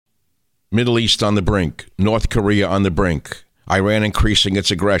Middle East on the brink. North Korea on the brink. Iran increasing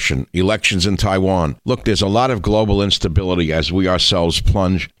its aggression, elections in Taiwan. Look, there's a lot of global instability as we ourselves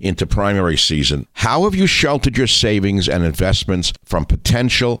plunge into primary season. How have you sheltered your savings and investments from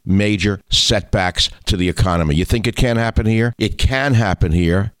potential major setbacks to the economy? You think it can't happen here? It can happen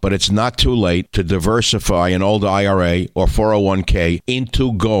here, but it's not too late to diversify an old IRA or 401k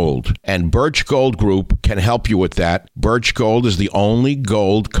into gold. And Birch Gold Group can help you with that. Birch Gold is the only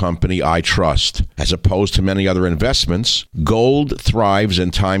gold company I trust. As opposed to many other investments, gold thrives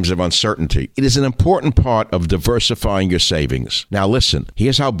in times of uncertainty. It is an important part of diversifying your savings. Now listen,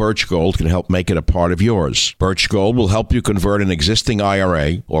 here's how Birch Gold can help make it a part of yours. Birch Gold will help you convert an existing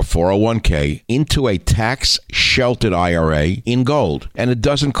IRA or 401k into a tax-sheltered IRA in gold. And it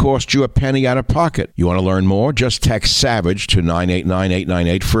doesn't cost you a penny out of pocket. You want to learn more? Just text SAVAGE to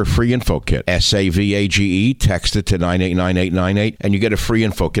 989-898 for a free info kit. SAVAGE, text it to 989-898 and you get a free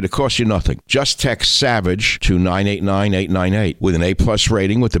info kit. It costs you nothing. Just text SAVAGE to 989-898. With an A-plus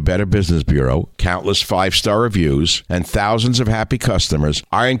rating with the Better Business Bureau, countless 5-star reviews, and thousands of happy customers,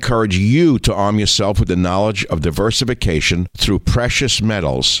 I encourage you to arm yourself with the knowledge of diversification through precious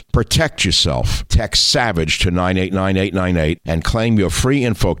metals. Protect yourself. Text SAVAGE to 989-898 and claim your free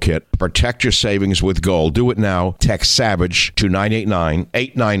info kit. Protect your savings with gold. Do it now. Text SAVAGE to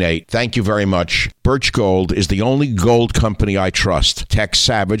 989-898. Thank you very much. Birch Gold is the only gold company I trust. Text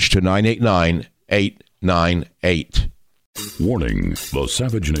SAVAGE to 989-898. Warning, the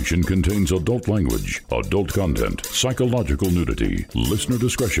Savage Nation contains adult language, adult content, psychological nudity. Listener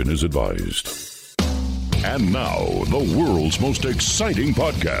discretion is advised. And now, the world's most exciting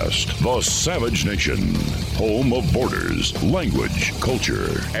podcast, The Savage Nation, home of borders, language,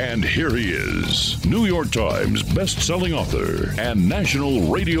 culture. And here he is, New York Times best-selling author and National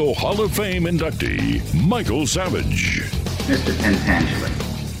Radio Hall of Fame inductee, Michael Savage. Mr. Pentangeli,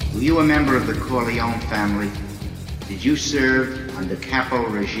 were you a member of the Corleone family? Did you serve under Capo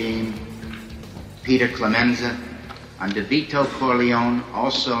regime, Peter Clemenza, under Vito Corleone,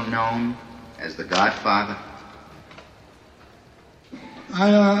 also known as the Godfather?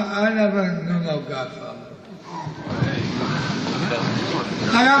 I never knew no Godfather.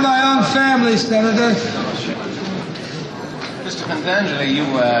 I got my own family, Senator. Mr. Pentangeli,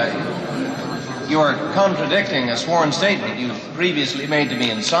 you are contradicting a sworn statement you previously made to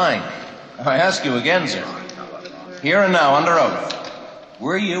me and signed. I ask you again, sir. Here and now, under oath,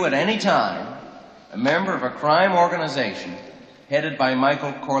 were you at any time a member of a crime organization headed by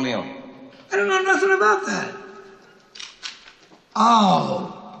Michael Corleone? I don't know nothing about that.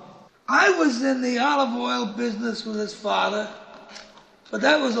 Oh, I was in the olive oil business with his father, but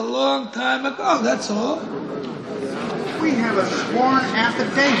that was a long time ago, that's all. We have a sworn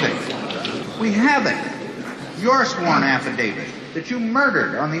affidavit. We have it. Your sworn affidavit that you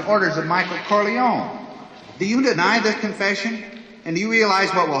murdered on the orders of Michael Corleone. Do you deny this confession? And do you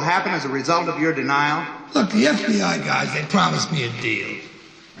realize what will happen as a result of your denial? Look, the FBI guys, they promised me a deal.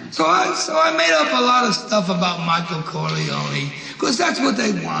 So I made up a lot of stuff about Michael Corleone, because that's what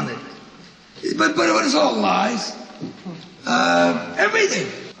they wanted. But it was all lies. Everything.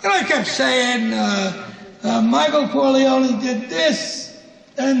 And I kept saying, Michael Corleone did this,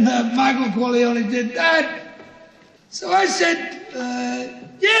 and Michael Corleone did that. So I said,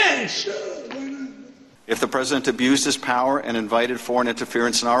 yeah, sure. If the president abused his power and invited foreign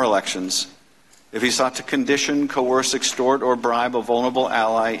interference in our elections, if he sought to condition, coerce, extort, or bribe a vulnerable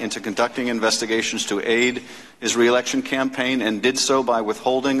ally into conducting investigations to aid his re-election campaign and did so by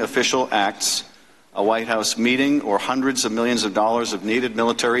withholding official acts, a White House meeting, or hundreds of millions of dollars of needed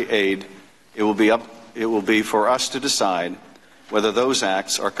military aid, it will be for us to decide whether those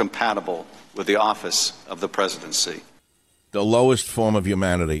acts are compatible with the office of the presidency. The lowest form of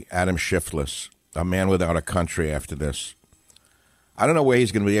humanity, Adam Shiftless. A man without a country after this. I don't know where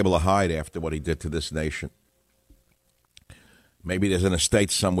he's going to be able to hide after what he did to this nation. Maybe there's an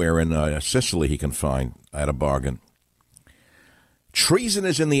estate somewhere in Sicily he can find at a bargain. Treason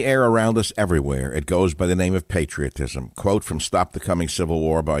is in the air around us everywhere. It goes by the name of patriotism. Quote from Stop the Coming Civil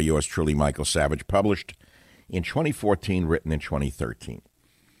War by yours truly, Michael Savage, published in 2014, written in 2013.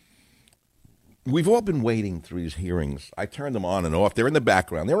 We've all been waiting through these hearings. I turned them on and off. They're in the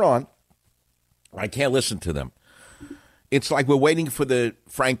background. They're on. I can't listen to them. It's like we're waiting for the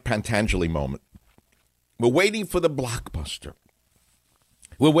Frank Pentangeli moment. We're waiting for the blockbuster.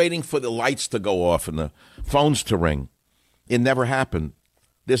 We're waiting for the lights to go off and the phones to ring. It never happened.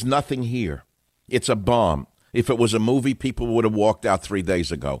 There's nothing here. It's a bomb. If it was a movie, people would have walked out 3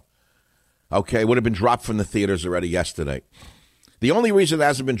 days ago. Okay, it would have been dropped from the theaters already yesterday. The only reason it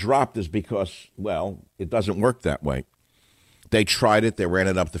hasn't been dropped is because, well, it doesn't work that way. They tried it. They ran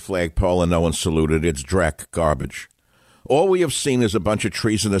it up the flagpole, and no one saluted. It's dreck, garbage. All we have seen is a bunch of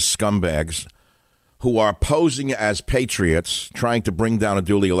treasonous scumbags who are posing as patriots, trying to bring down a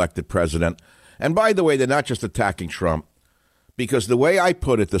duly elected president. And by the way, they're not just attacking Trump, because the way I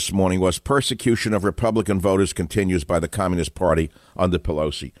put it this morning was persecution of Republican voters continues by the Communist Party under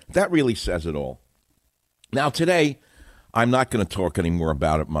Pelosi. That really says it all. Now, today, I'm not going to talk anymore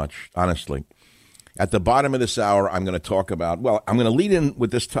about it much, honestly. At the bottom of this hour, I'm going to talk about, well, I'm going to lead in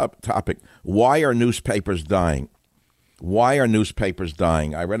with this topic. Why are newspapers dying? Why are newspapers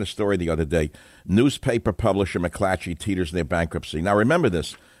dying? I read a story the other day. Newspaper publisher McClatchy teeters near bankruptcy. Now, remember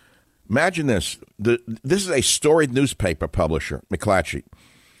this. Imagine this. This is a storied newspaper publisher, McClatchy.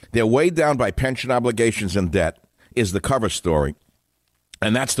 They're weighed down by pension obligations and debt, is the cover story.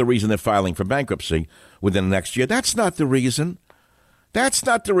 And that's the reason they're filing for bankruptcy within the next year. That's not the reason. That's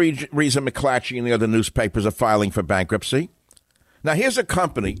not the reason McClatchy and the other newspapers are filing for bankruptcy. Now, here's a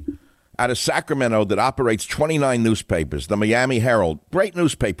company out of Sacramento that operates 29 newspapers. The Miami Herald, great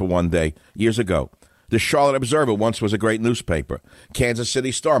newspaper one day, years ago. The Charlotte Observer once was a great newspaper. Kansas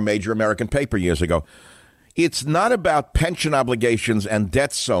City Star, major American paper years ago. It's not about pension obligations and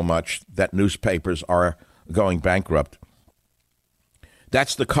debt so much that newspapers are going bankrupt.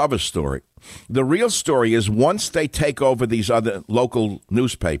 That's the cover story. The real story is once they take over these other local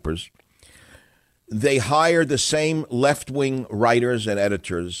newspapers, they hire the same left-wing writers and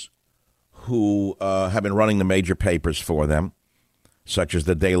editors who have been running the major papers for them, such as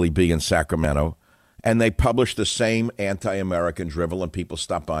the Daily Bee in Sacramento, and they publish the same anti-American drivel, and people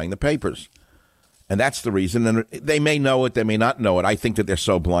stop buying the papers. And that's the reason. And they may know it, they may not know it. I think that they're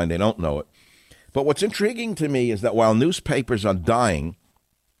so blind they don't know it. But what's intriguing to me is that while newspapers are dying,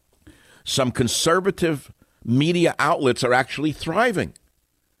 some conservative media outlets are actually thriving.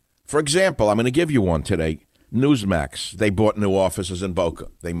 For example, I'm going to give you one today. Newsmax, they bought new offices in Boca.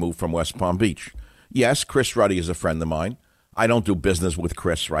 They moved from West Palm Beach. Yes, Chris Ruddy is a friend of mine. I don't do business with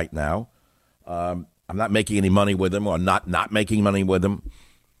Chris right now. I'm not making any money with him or not making money with him.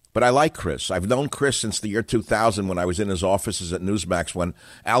 But I like Chris. I've known Chris since the year 2000 when I was in his offices at Newsmax when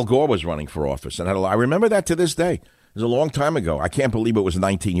Al Gore was running for office. And I remember that to this day. It was a long time ago. I can't believe it was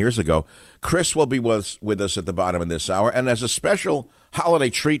 19 years ago. Chris will be with us at the bottom of this hour. And as a special holiday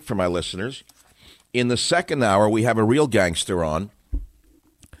treat for my listeners, in the second hour, we have a real gangster on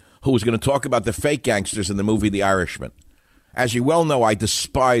who's going to talk about the fake gangsters in the movie The Irishman. As you well know, I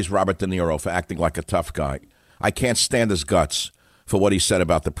despise Robert De Niro for acting like a tough guy. I can't stand his guts for what he said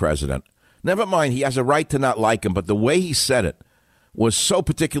about the president. Never mind, he has a right to not like him, but the way he said it was so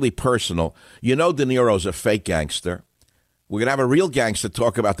particularly personal. You know De Niro's a fake gangster. We're going to have a real gangster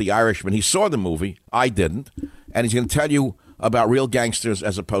talk about The Irishman. He saw the movie. I didn't. And he's going to tell you about real gangsters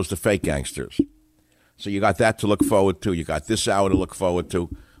as opposed to fake gangsters. So you got that to look forward to. You got this hour to look forward to.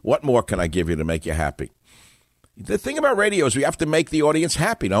 What more can I give you to make you happy? The thing about radio is we have to make the audience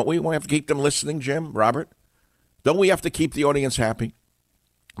happy, don't we? We have to keep them listening, Jim, Robert. Don't we have to keep the audience happy?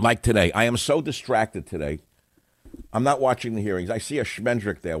 Like today. I am so distracted today. I'm not watching the hearings. I see a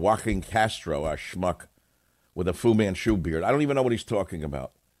Schmendrick there, Joaquin Castro, a schmuck with a Fu Manchu beard. I don't even know what he's talking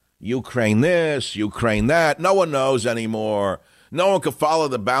about. Ukraine this, Ukraine that. No one knows anymore. No one can follow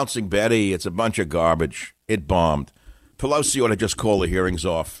the bouncing Betty. It's a bunch of garbage. It bombed. Pelosi ought to just call the hearings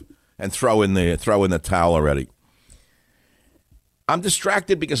off and throw in the towel already. I'm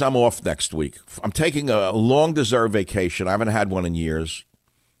distracted because I'm off next week. I'm taking a long-deserved vacation. I haven't had one in years.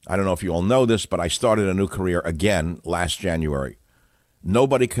 I don't know if you all know this, but I started a new career again last January.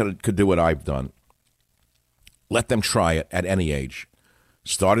 Nobody could do what I've done. Let them try it at any age.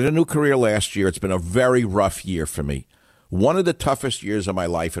 Started a new career last year. It's been a very rough year for me. One of the toughest years of my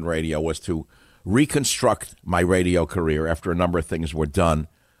life in radio was to reconstruct my radio career after a number of things were done.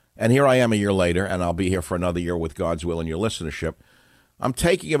 And here I am a year later, and I'll be here for another year with God's will and your listenership. I'm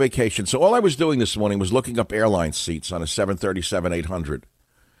taking a vacation. So all I was doing this morning was looking up airline seats on a 737-800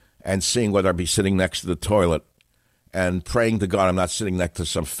 and seeing whether I'd be sitting next to the toilet and praying to God I'm not sitting next to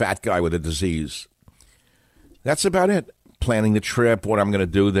some fat guy with a disease. That's about it. Planning the trip, what I'm going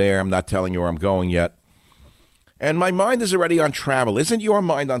to do there. I'm not telling you where I'm going yet. And my mind is already on travel. Isn't your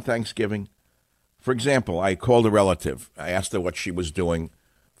mind on Thanksgiving? For example, I called a relative. I asked her what she was doing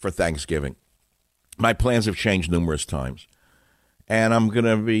for Thanksgiving. My plans have changed numerous times. And I'm going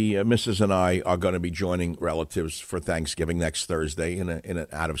to be, Mrs. and I are going to be joining relatives for Thanksgiving next Thursday in an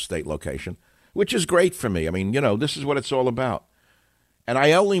out-of-state location, which is great for me. I mean, you know, this is what it's all about. And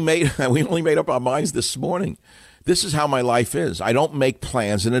we only made up our minds this morning. This is how my life is. I don't make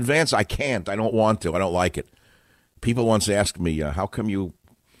plans in advance. I can't. I don't want to. I don't like it. People once asked me, how come you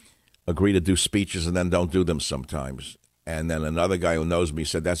agree to do speeches and then don't do them sometimes? And then another guy who knows me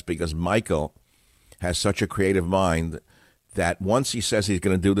said that's because Michael has such a creative mind that once he says he's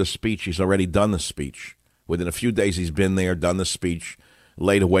going to do the speech, he's already done the speech. Within a few days, he's been there, done the speech,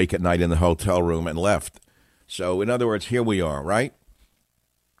 laid awake at night in the hotel room, and left. So, in other words, here we are, right?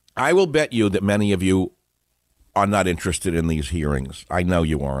 I will bet you that many of you are not interested in these hearings. I know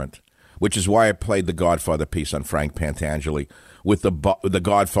you aren't, which is why I played the Godfather piece on Frank Pantangeli with the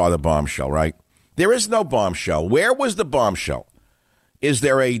Godfather bombshell, right? There is no bombshell. Where was the bombshell? Is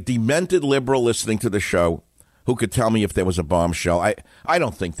there a demented liberal listening to the show who could tell me if there was a bombshell? I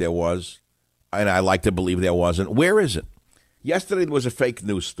don't think there was, and I like to believe there wasn't. Where is it? Yesterday there was a fake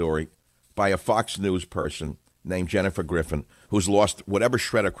news story by a Fox News person named Jennifer Griffin, who's lost whatever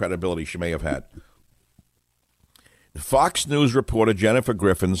shred of credibility she may have had. The Fox News reporter Jennifer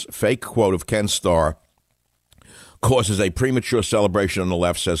Griffin's fake quote of Ken Starr causes a premature celebration on the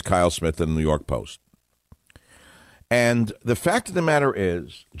left, says Kyle Smith in the New York Post. And the fact of the matter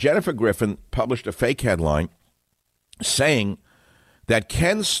is, Jennifer Griffin published a fake headline saying that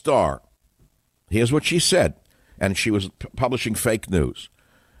Ken Starr, here's what she said, and she was publishing fake news.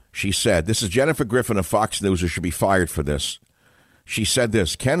 She said, this is Jennifer Griffin of Fox News who should be fired for this. She said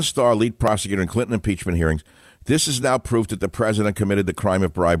this, Ken Starr, lead prosecutor in Clinton impeachment hearings, this is now proof that the president committed the crime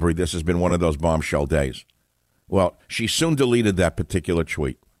of bribery. This has been one of those bombshell days. Well, she soon deleted that particular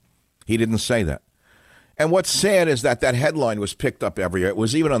tweet. He didn't say that. And what's sad is that headline was picked up everywhere. It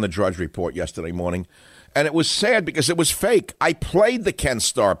was even on the Drudge Report yesterday morning. And it was sad because it was fake. I played the Ken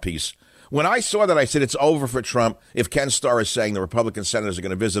Starr piece. When I saw that, I said, it's over for Trump if Ken Starr is saying the Republican senators are going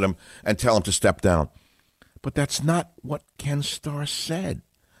to visit him and tell him to step down. But that's not what Ken Starr said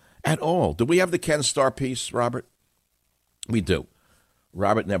at all. Do we have the Ken Starr piece, Robert? We do.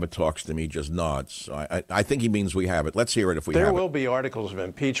 Robert never talks to me, just nods. So I think he means we have it. Let's hear it if we have it. There will be articles of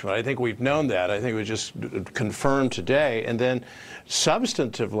impeachment. I think we've known that. I think it was just confirmed today. And then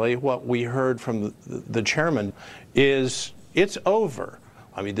substantively, what we heard from the chairman is it's over.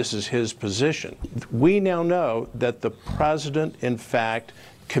 I mean, this is his position. We now know that the president, in fact,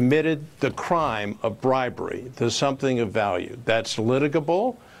 committed the crime of bribery to something of value. That's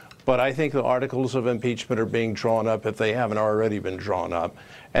litigable, but I think the articles of impeachment are being drawn up if they haven't already been drawn up.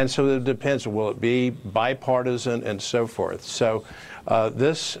 And so it depends. Will it be bipartisan and so forth? So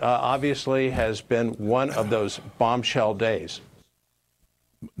this obviously has been one of those bombshell days.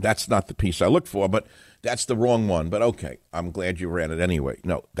 That's not the piece I looked for, but that's the wrong one. But okay, I'm glad you ran it anyway.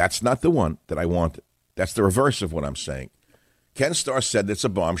 No, that's not the one that I wanted. That's the reverse of what I'm saying. Ken Starr said it's a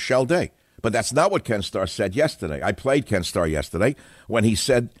bombshell day, but that's not what Ken Starr said yesterday. I played Ken Starr yesterday when he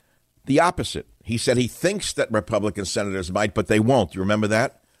said the opposite. He said he thinks that Republican senators might, but they won't. You remember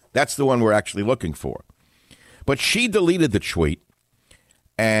that? That's the one we're actually looking for. But she deleted the tweet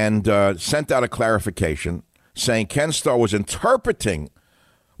and sent out a clarification saying Ken Starr was interpreting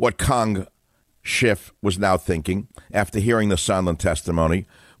what Kong Schiff was now thinking after hearing the Sondland testimony,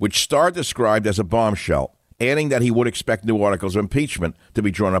 which Starr described as a bombshell, adding that he would expect new articles of impeachment to be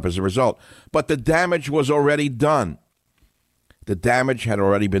drawn up as a result. But the damage was already done. The damage had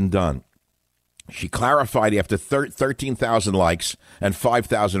already been done. She clarified after 13,000 likes and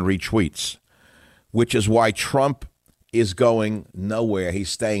 5,000 retweets, which is why Trump is going nowhere. He's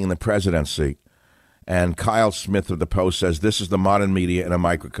staying in the presidency. And Kyle Smith of the Post says, this is the modern media in a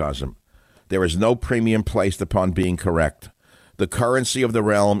microcosm. There is no premium placed upon being correct. The currency of the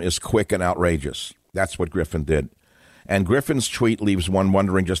realm is quick and outrageous. That's what Griffin did. And Griffin's tweet leaves one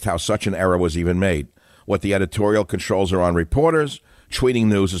wondering just how such an error was even made, what the editorial controls are on reporters, tweeting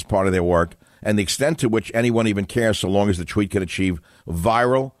news as part of their work, and the extent to which anyone even cares so long as the tweet can achieve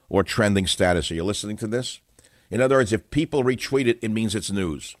viral or trending status. Are you listening to this? In other words, if people retweet it, it means it's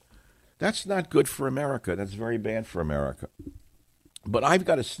news. That's not good for America. That's very bad for America. But I've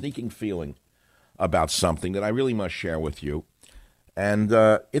got a sneaking feeling about something that I really must share with you. And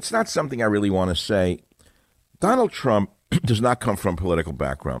it's not something I really want to say. Donald Trump does not come from a political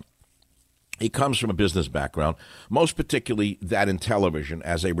background. He comes from a business background, most particularly that in television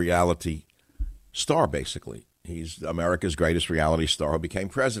as a reality star, basically. He's America's greatest reality star who became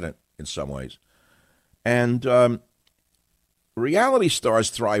president in some ways. And reality stars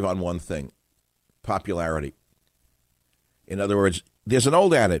thrive on one thing, popularity. In other words, there's an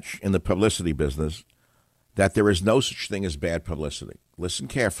old adage in the publicity business that there is no such thing as bad publicity. Listen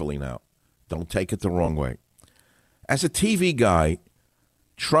carefully now. Don't take it the wrong way. As a TV guy,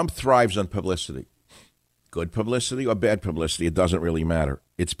 Trump thrives on publicity. Good publicity or bad publicity, it doesn't really matter.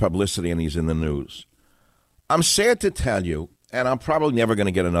 It's publicity and he's in the news. I'm sad to tell you, and I'm probably never going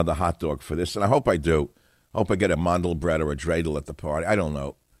to get another hot dog for this, and I hope I do. I hope I get a Mandelbrot or a dreidel at the party. I don't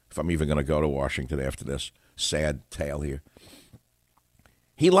know if I'm even going to go to Washington after this. sad tale here.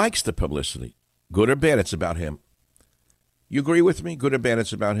 He likes the publicity. Good or bad, it's about him. You agree with me? Good or bad,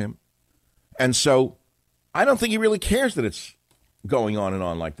 it's about him. And so I don't think he really cares that it's going on and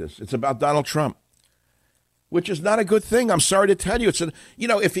on like this. It's about Donald Trump, which is not a good thing. I'm sorry to tell you.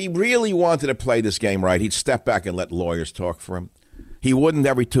 If he really wanted to play this game right, he'd step back and let lawyers talk for him. He wouldn't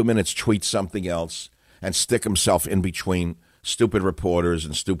every 2 minutes tweet something else and stick himself in between stupid reporters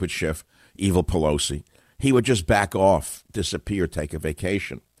and stupid Schiff, evil Pelosi. He would just back off, disappear, take a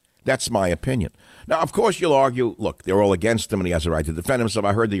vacation. That's my opinion. Now, of course, you'll argue, look, they're all against him and he has a right to defend himself.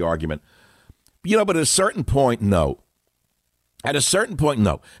 I heard the argument. But at a certain point, no. At a certain point,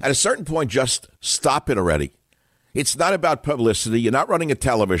 no. At a certain point, just stop it already. It's not about publicity. You're not running a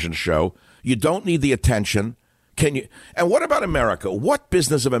television show. You don't need the attention. Can you? And what about America? What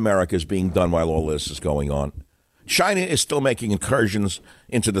business of America is being done while all this is going on? China is still making incursions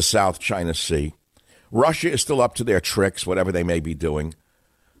into the South China Sea. Russia is still up to their tricks, whatever they may be doing.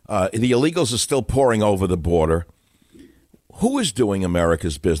 The illegals are still pouring over the border. Who is doing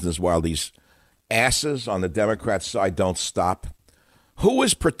America's business while these asses on the Democrat side don't stop? Who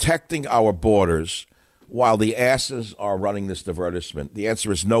is protecting our borders while the asses are running this divertisement? The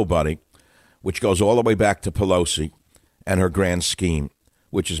answer is nobody, which goes all the way back to Pelosi and her grand scheme,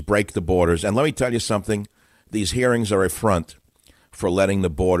 which is break the borders. And let me tell you something. These hearings are a front for letting the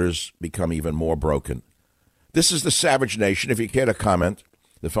borders become even more broken. This is the Savage Nation. If you care to comment,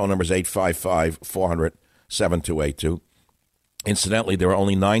 the phone number is 855-400-7282. Incidentally, there are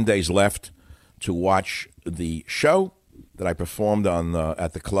only 9 days left to watch the show that I performed on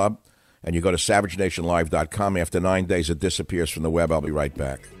at the club. And you go to SavageNationLive.com. After 9 days, it disappears from the web. I'll be right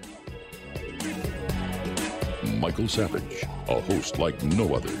back. Michael Savage, a host like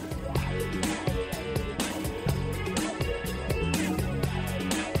no other.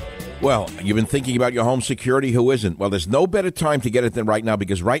 Well, you've been thinking about your home security. Who isn't? Well, there's no better time to get it than right now,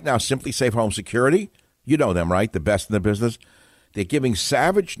 because right now, Simply Safe Home Security, you know them, right? The best in the business. They're giving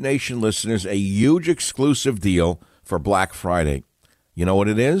Savage Nation listeners a huge exclusive deal for Black Friday. You know what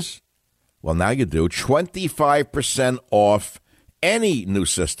it is? Well, now you do. 25% off any new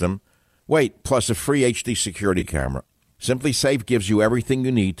system. Wait, plus a free HD security camera. Simply Safe gives you everything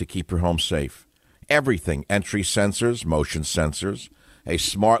you need to keep your home safe. Everything. Entry sensors, motion sensors, a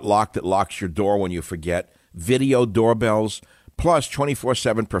smart lock that locks your door when you forget, video doorbells, plus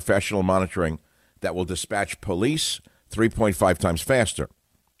 24/7 professional monitoring that will dispatch police 3.5 times faster.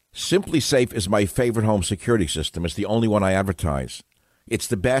 Simply Safe is my favorite home security system. It's the only one I advertise. It's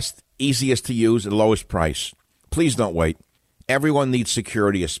the best, easiest to use, and lowest price. Please don't wait. Everyone needs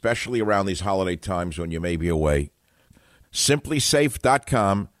security, especially around these holiday times when you may be away.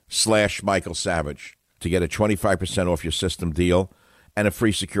 SimplySafe.com/Michael Savage to get a 25% off your system deal and a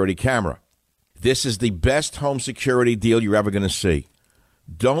free security camera. This is the best home security deal you're ever going to see.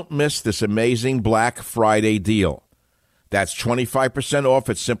 Don't miss this amazing Black Friday deal. That's 25% off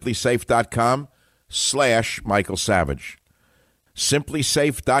at SimplySafe.com/Michael Savage.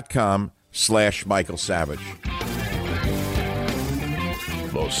 SimplySafe.com/Michael Savage.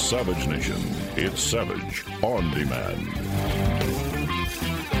 The Savage Nation. It's Savage on demand.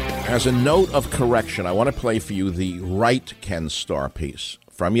 As a note of correction, I want to play for you the right Ken Starr piece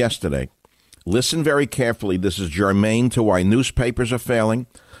from yesterday. Listen very carefully. This is germane to why newspapers are failing,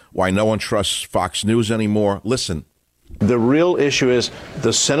 why no one trusts Fox News anymore. Listen. The real issue is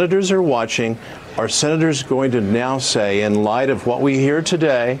the senators are watching. Are senators going to now say, in light of what we hear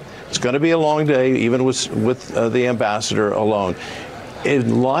today, it's going to be a long day, even with the ambassador alone.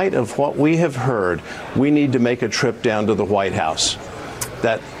 In light of what we have heard, we need to make a trip down to the White House.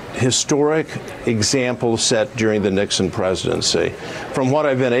 That historic example set during the Nixon presidency. From what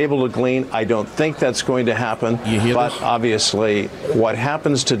I've been able to glean, I don't think that's going to happen. But this? Obviously, what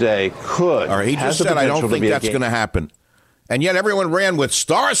happens today could. All right, he just said, I don't think that's going to happen. And yet everyone ran with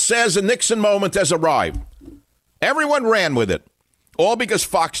Starr says a Nixon moment has arrived. Everyone ran with it. All because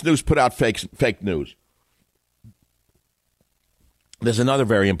Fox News put out fake news. There's another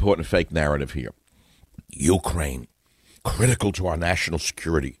very important fake narrative here. Ukraine, critical to our national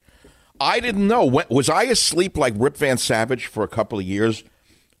security. I didn't know. Was I asleep like Rip Van Savage for a couple of years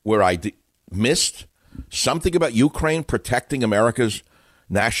where I missed something about Ukraine protecting America's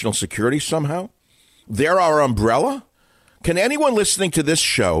national security somehow? They're our umbrella? Can anyone listening to this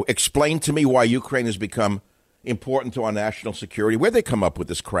show explain to me why Ukraine has become important to our national security? Where'd they come up with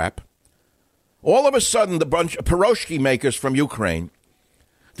this crap? All of a sudden, the bunch of pierogi makers from Ukraine,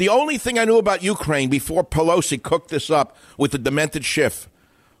 the only thing I knew about Ukraine before Pelosi cooked this up with the demented Schiff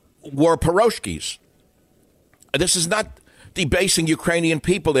were pierogies. This is not debasing Ukrainian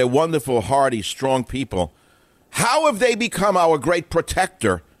people. They're wonderful, hardy, strong people. How have they become our great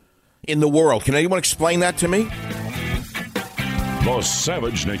protector in the world? Can anyone explain that to me? The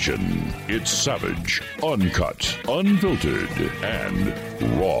Savage Nation. It's savage, uncut, unfiltered, and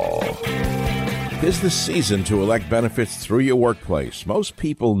raw. This is the season to elect benefits through your workplace. Most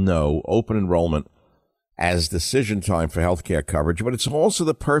people know open enrollment as decision time for health care coverage, but it's also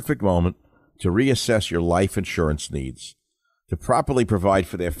the perfect moment to reassess your life insurance needs. To properly provide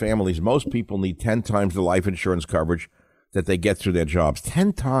for their families, most people need 10 times the life insurance coverage that they get through their jobs.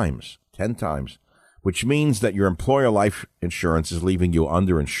 10 times, which means that your employer life insurance is leaving you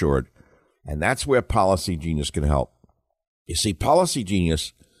underinsured. And that's where Policy Genius can help. You see, Policy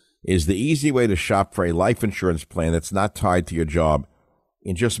Genius is the easy way to shop for a life insurance plan that's not tied to your job.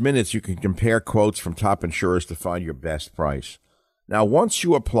 In just minutes, you can compare quotes from top insurers to find your best price. Now, once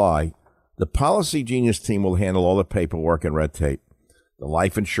you apply, the Policy Genius team will handle all the paperwork and red tape. The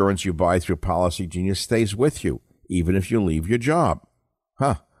life insurance you buy through Policy Genius stays with you, even if you leave your job.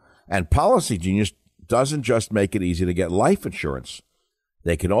 And Policy Genius doesn't just make it easy to get life insurance.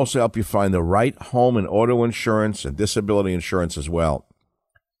 They can also help you find the right home and auto insurance and disability insurance as well.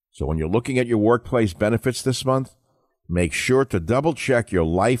 So when you're looking at your workplace benefits this month, make sure to double-check your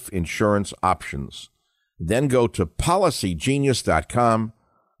life insurance options. Then go to PolicyGenius.com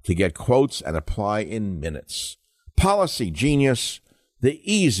to get quotes and apply in minutes. Policy Genius, the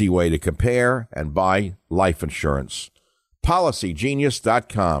easy way to compare and buy life insurance.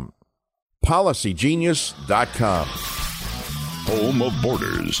 PolicyGenius.com. PolicyGenius.com. Home of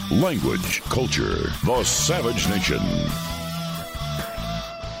borders, language, culture. The Savage Nation.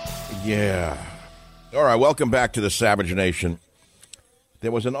 Yeah. All right, welcome back to the Savage Nation.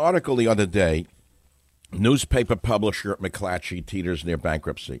 There was an article the other day, newspaper publisher McClatchy teeters near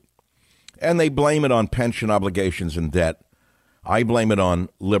bankruptcy, and they blame it on pension obligations and debt. I blame it on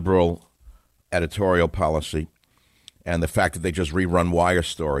liberal editorial policy and the fact that they just rerun wire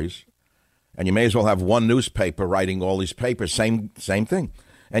stories. And you may as well have one newspaper writing all these papers, same thing.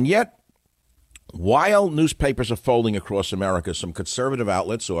 And yet, while newspapers are folding across America, some conservative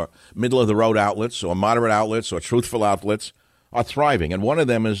outlets or middle-of-the-road outlets or moderate outlets or truthful outlets are thriving. And one of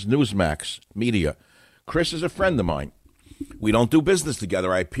them is Newsmax Media. Chris is a friend of mine. We don't do business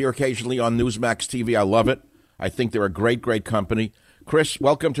together. I appear occasionally on Newsmax TV. I love it. I think they're a great, great company. Chris,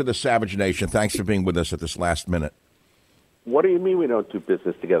 welcome to the Savage Nation. Thanks for being with us at this last minute. What do you mean we don't do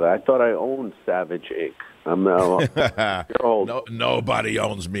business together? I thought I owned Savage Inc. I'm now old. No, nobody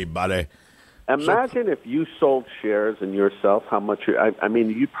owns me, buddy. Imagine if you sold shares in yourself, how much I mean,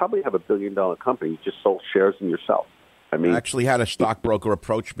 you probably have $1 billion company. You just sold shares in yourself. I mean, I actually had a stockbroker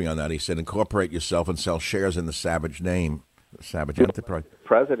approach me on that. He said, incorporate yourself and sell shares in the Savage name, the Savage Enterprise.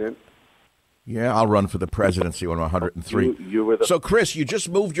 President. Yeah, I'll run for the presidency when I'm 103. You were So, Chris, you just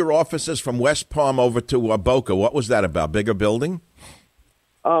moved your offices from West Palm over to Boca. What was that about? Bigger building?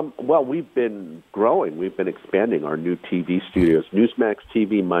 Well, we've been growing. We've been expanding our new TV studios. Newsmax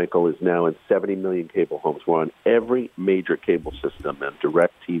TV, Michael, is now in 70 million cable homes. We're on every major cable system, and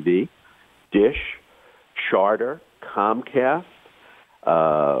DirecTV, Dish, Charter, Comcast,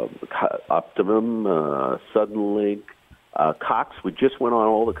 Optimum, Suddenlink, Cox. We just went on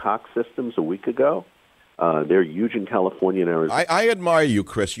all the Cox systems a week ago. They're huge in California and Arizona. I admire you,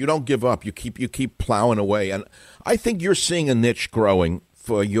 Chris. You don't give up. You keep plowing away, and I think you're seeing a niche growing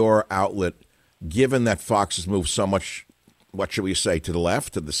for your outlet, given that Fox has moved so much. What should we say, to the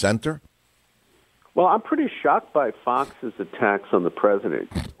left, to the center? Well, I'm pretty shocked by Fox's attacks on the president.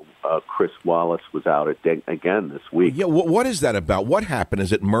 Chris Wallace was out again this week. Yeah, what is that about? What happened?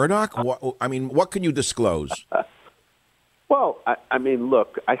 Is it Murdoch? What can you disclose? Well, I mean,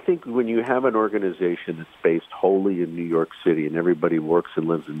 look, I think when you have an organization that's based wholly in New York City and everybody works and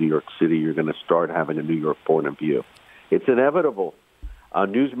lives in New York City, you're going to start having a New York point of view. It's inevitable.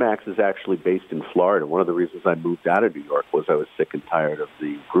 Newsmax is actually based in Florida. One of the reasons I moved out of New York was I was sick and tired of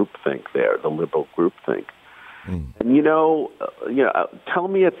the groupthink there, the liberal groupthink. And, tell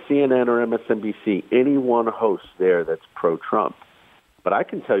me at CNN or MSNBC any one host there that's pro-Trump. But I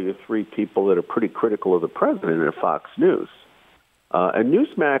can tell you 3 people that are pretty critical of the president at Fox News. And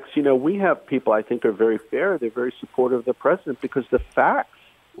Newsmax, we have people I think are very fair. They're very supportive of the president because the facts.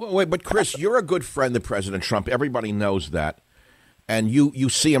 Well, wait, but Chris, you're a good friend of President Trump. Everybody knows that. And you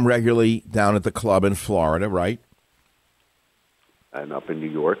see him regularly down at the club in Florida, right? And up in New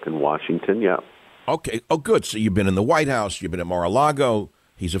York and Washington, yeah. Okay. Oh, good. So you've been in the White House. You've been at Mar-a-Lago.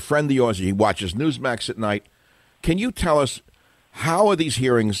 He's a friend of yours. He watches Newsmax at night. Can you tell us, how are these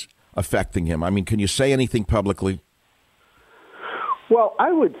hearings affecting him? I mean, can you say anything publicly? Well,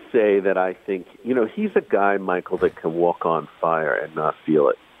 I would say that I think, he's a guy, Michael, that can walk on fire and not feel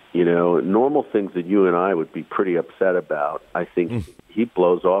it. Normal things that you and I would be pretty upset about, I think he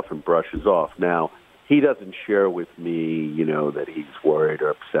blows off and brushes off. Now, he doesn't share with me, that he's worried or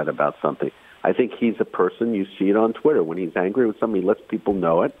upset about something. I think he's a person, you see it on Twitter. When he's angry with something, he lets people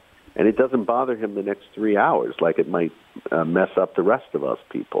know it, and it doesn't bother him the next 3 hours like it might mess up the rest of us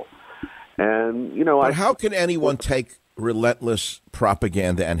people. And, But how can anyone take relentless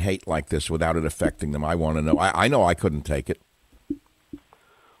propaganda and hate like this without it affecting them? I want to know. I know I couldn't take it.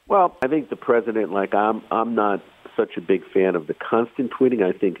 Well, I think the president, I'm not such a big fan of the constant tweeting.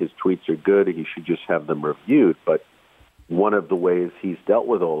 I think his tweets are good. He should just have them reviewed. But one of the ways he's dealt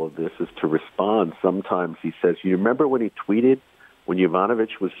with all of this is to respond. Sometimes he says, you remember when he tweeted when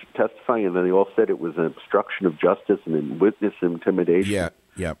Yovanovitch was testifying and then they all said it was an obstruction of justice and witness intimidation?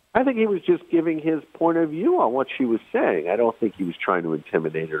 Yeah. I think he was just giving his point of view on what she was saying. I don't think he was trying to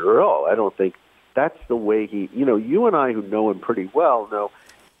intimidate her at all. I don't think that's the way he, you and I who know him pretty well know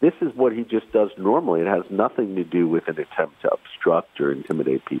this is what he just does normally. It has nothing to do with an attempt to obstruct or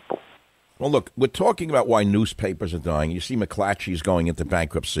intimidate people. Well, look, we're talking about why newspapers are dying. You see McClatchy's going into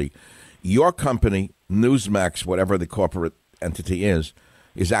bankruptcy. Your company, Newsmax, whatever the corporate entity is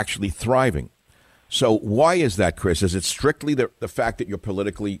actually thriving. So why is that, Chris? Is it strictly the fact that you're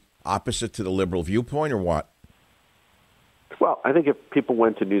politically opposite to the liberal viewpoint or what? Well, I think if people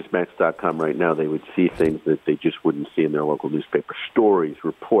went to Newsmax.com right now, they would see things that they just wouldn't see in their local newspaper. Stories,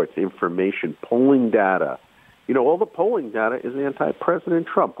 reports, information, polling data. All the polling data is anti-President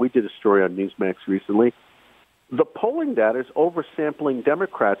Trump. We did a story on Newsmax recently. The polling data is oversampling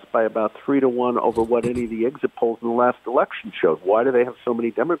Democrats by about 3-1 over what any of the exit polls in the last election showed. Why do they have so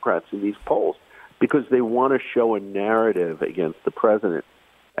many Democrats in these polls? Because they want to show a narrative against the president.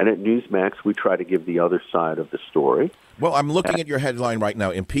 And at Newsmax, we try to give the other side of the story. Well, I'm looking at your headline right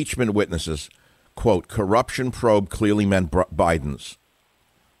now. Impeachment witnesses, quote, corruption probe clearly meant Biden's.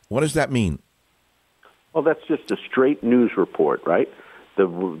 What does that mean? Well, that's just a straight news report, right? The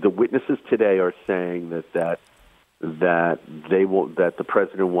witnesses today are saying that the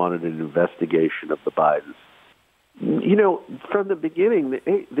president wanted an investigation of the Bidens. From the beginning,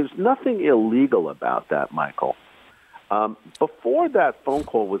 there's nothing illegal about that, Michael. Before that phone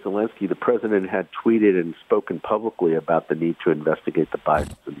call with Zelensky, the president had tweeted and spoken publicly about the need to investigate the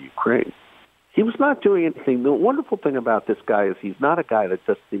Bidens in the Ukraine. He was not doing anything. The wonderful thing about this guy is he's not a guy that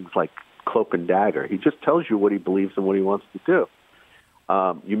does things like cloak and dagger. He just tells you what he believes and what he wants to do.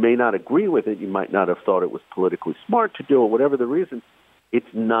 You may not agree with it. You might not have thought it was politically smart to do it, whatever the reason.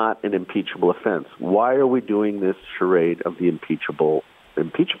 It's not an impeachable offense. Why are we doing this charade of the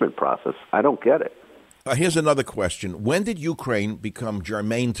impeachment process? I don't get it. Here's another question. When did Ukraine become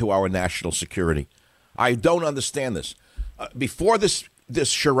germane to our national security? I don't understand this. Before this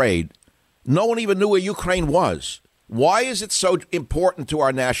charade, no one even knew where Ukraine was. Why is it so important to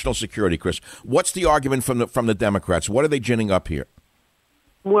our national security, Chris? What's the argument from the Democrats? What are they ginning up here?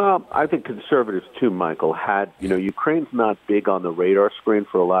 Well, I think conservatives, too, Michael, Ukraine's not big on the radar screen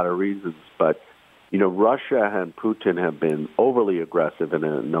for a lot of reasons, but, Russia and Putin have been overly aggressive in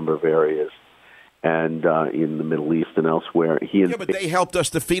a number of areas. And in the Middle East and elsewhere. But they helped us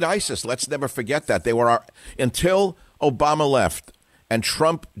defeat ISIS. Let's never forget that. They were until Obama left and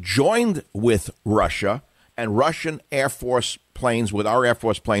Trump joined with Russia and Russian Air Force planes with our Air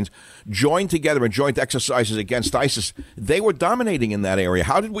Force planes joined together in joint exercises against ISIS. They were dominating in that area.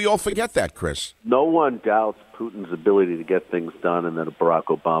 How did we all forget that, Chris? No one doubts Putin's ability to get things done and that Barack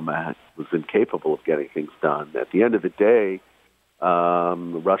Obama was incapable of getting things done. At the end of the day,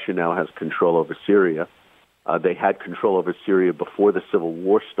 Russia now has control over Syria. They had control over Syria before the civil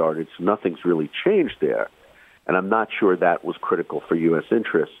war started, so nothing's really changed there. And I'm not sure that was critical for U.S.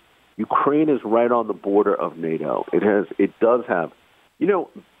 interests. Ukraine is right on the border of NATO. It does have,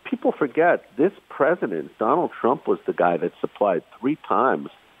 people forget this president, Donald Trump, was the guy that supplied 3 times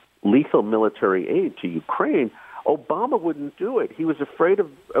lethal military aid to Ukraine. Obama wouldn't do it. He was afraid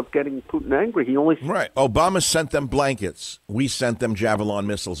of getting Putin angry. Right. Obama sent them blankets. We sent them Javelin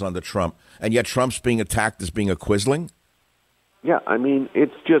missiles under Trump. And yet Trump's being attacked as being a quisling? Yeah, I mean,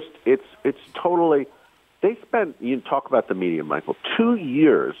 it's totally... They spent, you talk about the media, Michael, 2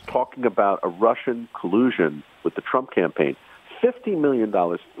 years talking about a Russian collusion with the Trump campaign, $50 million,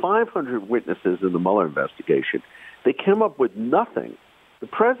 500 witnesses in the Mueller investigation. They came up with nothing. The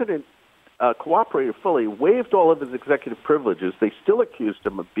president cooperated fully, waived all of his executive privileges. They still accused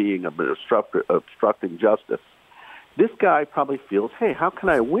him of being obstructing justice. This guy probably feels, hey, how can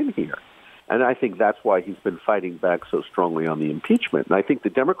I win here? And I think that's why he's been fighting back so strongly on the impeachment. And I think the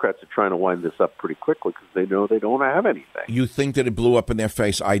Democrats are trying to wind this up pretty quickly because they know they don't have anything. You think that it blew up in their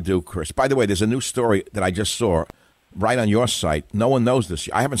face? I do, Chris. By the way, there's a new story that I just saw. right on your site. No one knows this.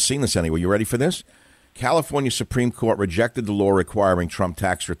 I haven't seen this anywhere. You ready for this? California Supreme Court rejected the law requiring Trump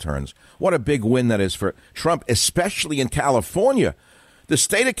tax returns. What a big win that is for Trump, especially in California. The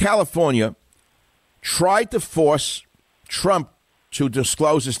state of California tried to force Trump to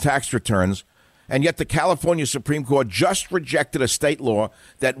disclose his tax returns, and yet the California Supreme Court just rejected a state law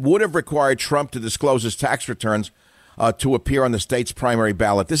that would have required Trump to disclose his tax returns to appear on the state's primary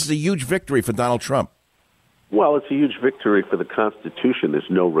ballot. This is a huge victory for Donald Trump. Well, it's a huge victory for the Constitution. There's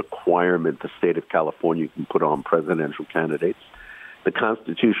no requirement the state of California can put on presidential candidates. The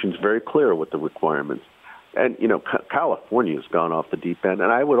Constitution is very clear with the requirements. And, you know, California has gone off the deep end.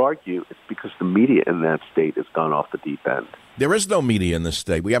 And I would argue it's because the media in that state has gone off the deep end. There is no media in this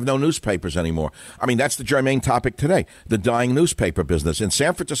state. We have no newspapers anymore. I mean, that's the germane topic today, the dying newspaper business. In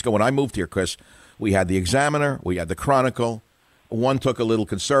San Francisco, when I moved here, Chris, we had the Examiner, we had the Chronicle. One took a little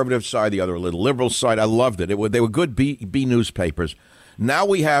conservative side, the other a little liberal side. I loved it. They were good B newspapers. Now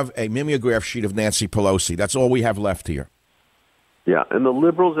we have a mimeograph sheet of Nancy Pelosi. That's all we have left here. Yeah, and the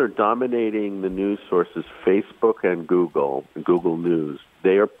liberals are dominating the news sources, Facebook and Google News.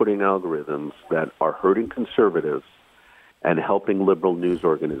 They are putting algorithms that are hurting conservatives and helping liberal news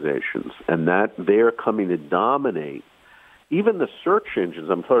organizations, and that they are coming to dominate even the search engines.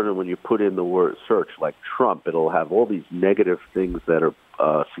 I'm talking when you put in the word search, like Trump, it'll have all these negative things that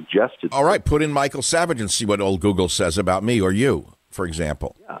are suggested. All right, put in Michael Savage and see what old Google says about me or you, for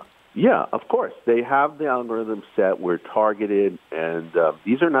example. Yeah, of course. They have the algorithm set. We're targeted, and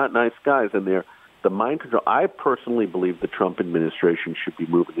these are not nice guys, and they're the mind control. I personally believe the Trump administration should be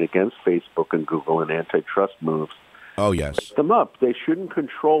moving against Facebook and Google and antitrust moves. Oh, yes. Pick them up. They shouldn't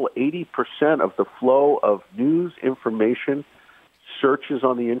control 80% of the flow of news, information, searches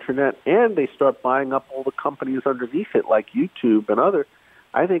on the Internet, and they start buying up all the companies underneath it, like YouTube and others.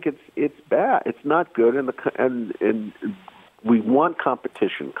 I think it's bad. It's not good, and we want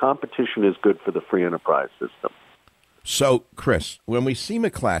competition. Competition is good for the free enterprise system. So, Chris, when we see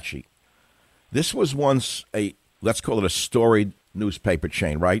McClatchy, this was once let's call it a storied newspaper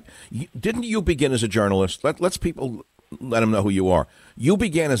chain, right? Didn't you begin as a journalist? Let them know who you are. You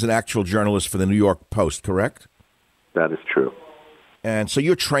began as an actual journalist for the New York Post, correct? That is true. And so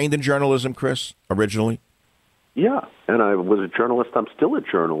you're trained in journalism, Chris, originally? Yeah, and I was a journalist. I'm still a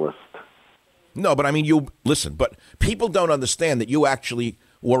journalist. No, but I mean, but people don't understand that you actually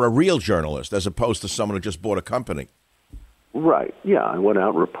were a real journalist as opposed to someone who just bought a company. Right. Yeah, I went out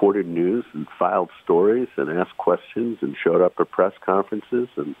and reported news and filed stories and asked questions and showed up at press conferences.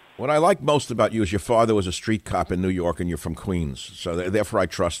 And what I like most about you is your father was a street cop in New York and you're from Queens, so therefore I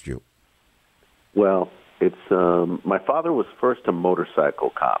trust you. Well, it's my father was first a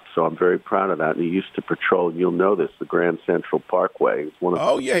motorcycle cop, so I'm very proud of that. And he used to patrol, and you'll know this, the Grand Central Parkway.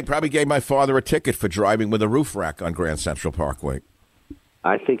 Yeah, he probably gave my father a ticket for driving with a roof rack on Grand Central Parkway.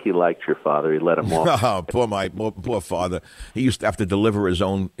 I think he liked your father. He let him off. Oh, poor father. He used to have to deliver his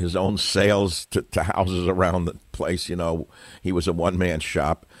own sales to houses around the place. You know, he was a one-man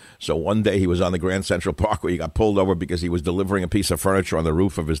shop. So one day he was on the Grand Central Parkway. He got pulled over because he was delivering a piece of furniture on the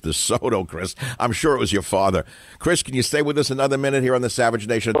roof of his DeSoto, Chris. I'm sure it was your father. Chris, can you stay with us another minute here on the Savage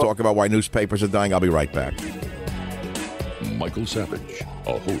Nation and talk about why newspapers are dying? I'll be right back. Michael Savage,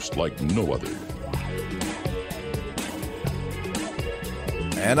 a host like no other.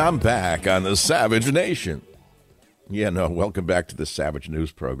 And I'm back on the Savage Nation. Welcome back to the Savage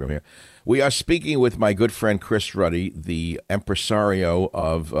News program here. We are speaking with my good friend Chris Ruddy, the impresario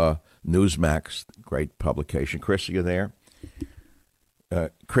of Newsmax, great publication. Chris, are you there?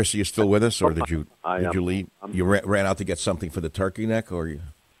 Chris, are you still with us, or did you leave? You ran out to get something for the turkey neck, or you?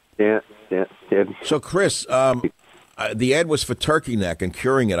 Yeah. So, Chris, the ad was for turkey neck and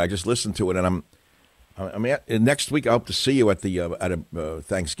curing it. I just listened to it, and next week I hope to see you at a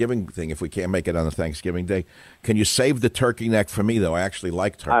Thanksgiving thing if we can't make it on the Thanksgiving day. Can you save the turkey neck for me, though? I actually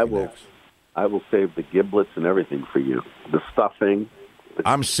like turkey necks. I will save the giblets and everything for you. The stuffing.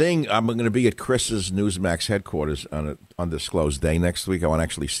 I'm going to be at Chris's Newsmax headquarters on an undisclosed day next week. I want to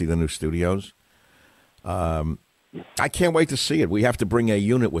actually see the new studios. I can't wait to see it. We have to bring a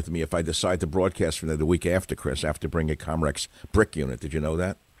unit with me if I decide to broadcast from there the week after, Chris. I have to bring a Comrex brick unit. Did you know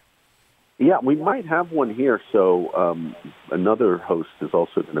that? Yeah, we might have one here. So another host is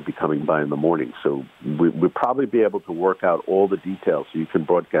also going to be coming by in the morning. So we'll probably be able to work out all the details so you can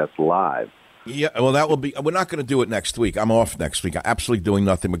broadcast live. Yeah, well, that will be. We're not going to do it next week. I'm off next week. I'm absolutely doing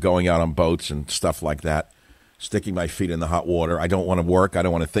nothing but going out on boats and stuff like that, sticking my feet in the hot water. I don't want to work. I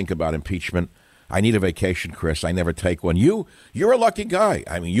don't want to think about impeachment. I need a vacation, Chris. I never take one. You're a lucky guy.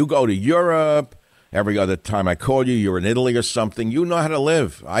 I mean, you go to Europe. Every other time I call you, you're in Italy or something. You know how to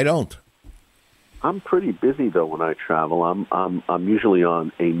live. I don't. I'm pretty busy though when I travel. I'm usually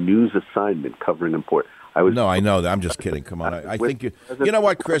on a news assignment covering important. No, I know that. I'm just kidding. Come on. I think you know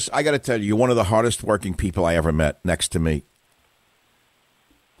what, Chris? I got to tell you, you're one of the hardest working people I ever met next to me.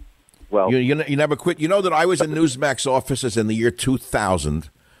 Well, you never quit. You know that I was in Newsmax offices in the year 2000,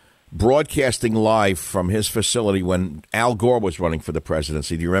 broadcasting live from his facility when Al Gore was running for the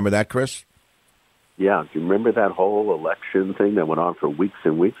presidency. Do you remember that, Chris? Yeah. Do you remember that whole election thing that went on for weeks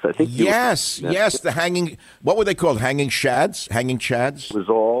and weeks? I think. Yes. The hanging. What were they called? Hanging Chads? Hanging Chads? It was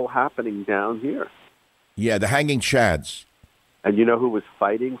all happening down here. Yeah, the Hanging Chads. And you know who was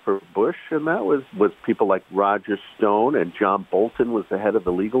fighting for Bush? And that was people like Roger Stone, and John Bolton was the head of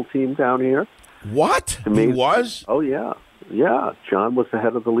the legal team down here. What? He was? Oh, yeah. Yeah, John was the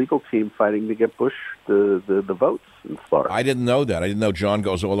head of the legal team fighting to get Bush the votes in Florida. I didn't know that. I didn't know John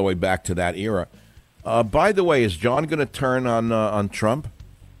goes all the way back to that era. By the way, is John going to turn on Trump?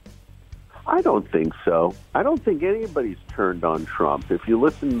 I don't think so. I don't think anybody's turned on Trump. If you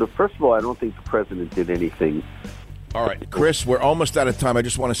listen to, first of all, I don't think the president did anything. All right, Chris, we're almost out of time. I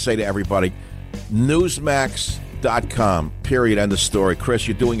just want to say to everybody, Newsmax.com, period, end of story. Chris,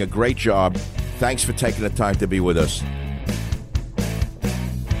 you're doing a great job. Thanks for taking the time to be with us.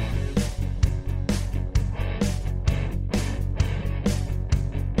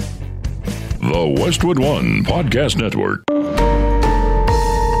 The Westwood One Podcast Network.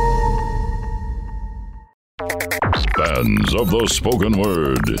 Fans of the spoken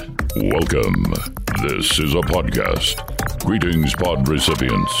word, welcome. This is a podcast. Greetings, pod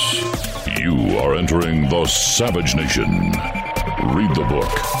recipients. You are entering the Savage Nation. Read the book,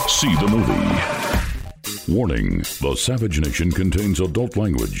 see the movie. Warning, the Savage Nation contains adult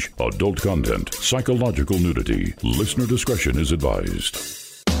language, adult content, psychological nudity. Listener discretion is advised.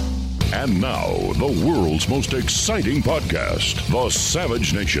 And now, the world's most exciting podcast, The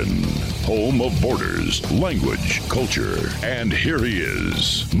Savage Nation, home of borders, language, culture. And here he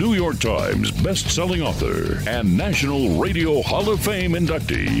is, New York Times best-selling author and National Radio Hall of Fame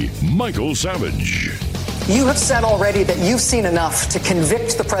inductee, Michael Savage. You have said already that you've seen enough to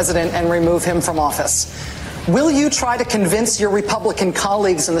convict the president and remove him from office. Will you try to convince your Republican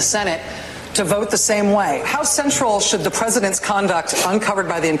colleagues in the Senate to vote the same way? How central should the president's conduct uncovered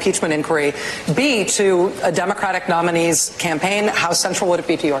by the impeachment inquiry be to a Democratic nominee's campaign? How central would it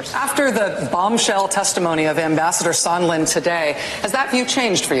be to yours? After the bombshell testimony of Ambassador Sondland today, has that view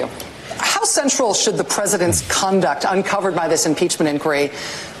changed for you? How central should the president's conduct uncovered by this impeachment inquiry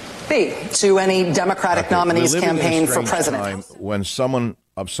be to any Democratic nominee's campaign for president? Time when someone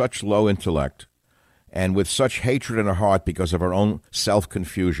of such low intellect and with such hatred in her heart because of her own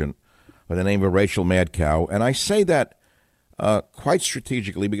self-confusion by the name of Rachel Madcow, and I say that quite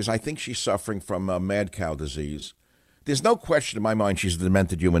strategically because I think she's suffering from mad cow disease. There's no question in my mind she's a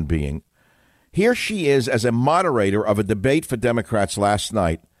demented human being. Here she is as a moderator of a debate for Democrats last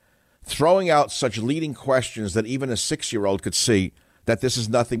night, throwing out such leading questions that even a 6-year-old could see that this is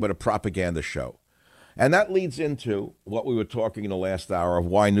nothing but a propaganda show. And that leads into what we were talking in the last hour of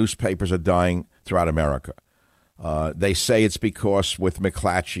why newspapers are dying throughout America. They say it's because with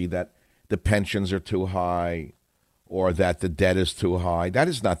McClatchy that the pensions are too high or that the debt is too high. That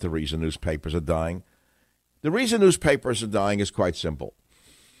is not the reason newspapers are dying. The reason newspapers are dying is quite simple.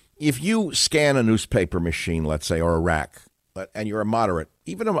 If you scan a newspaper machine, let's say, or a rack, and you're a moderate,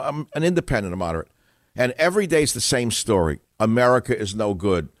 even an independent, a moderate, and every day it's the same story. America is no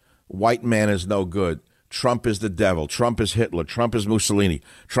good. White man is no good. Trump is the devil. Trump is Hitler. Trump is Mussolini.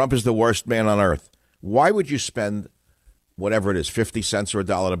 Trump is the worst man on earth. Why would you spend whatever it is, 50 cents or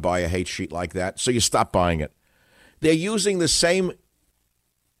 $1 to buy a hate sheet like that? So you stop buying it. They're using the same,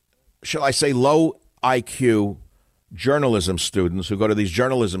 shall I say, low IQ journalism students who go to these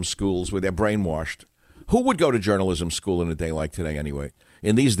journalism schools where they're brainwashed. Who would go to journalism school in a day like today anyway?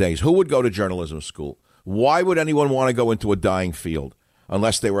 In these days, who would go to journalism school? Why would anyone want to go into a dying field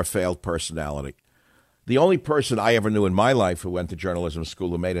unless they were a failed personality? The only person I ever knew in my life who went to journalism school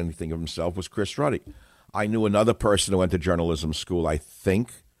who made anything of himself was Chris Ruddy. I knew another person who went to journalism school, I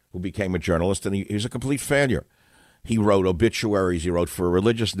think, who became a journalist, and he was a complete failure. He wrote obituaries. He wrote for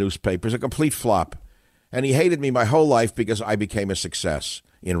religious newspapers, a complete flop. And he hated me my whole life because I became a success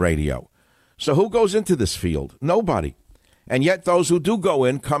in radio. So who goes into this field? Nobody. And yet those who do go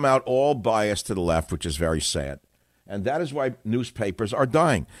in come out all biased to the left, which is very sad. And that is why newspapers are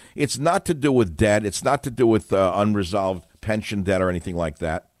dying. It's not to do with debt. It's not to do with unresolved pension debt or anything like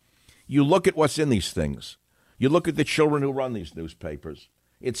that. You look at what's in these things. You look at the children who run these newspapers.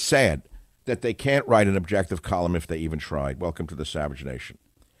 It's sad that they can't write an objective column if they even tried. Welcome to the Savage Nation.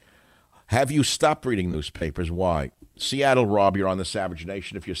 Have you stopped reading newspapers? Why? Seattle, Rob, you're on the Savage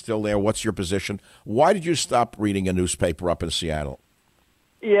Nation. If you're still there, what's your position? Why did you stop reading a newspaper up in Seattle?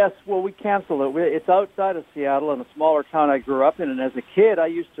 Yes, well, we canceled it. It's outside of Seattle in a smaller town I grew up in, and as a kid,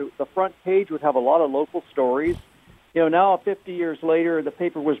 the front page would have a lot of local stories. You know, now 50 years later, the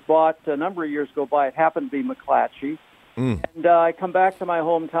paper was bought a number of years ago by, it happened to be McClatchy. And I come back to my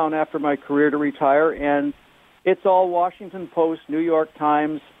hometown after my career to retire, and it's all Washington Post, New York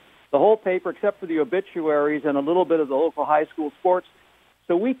Times, the whole paper except for the obituaries and a little bit of the local high school sports.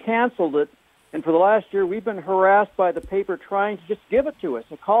 So we canceled it. And for the last year, we've been harassed by the paper trying to just give it to us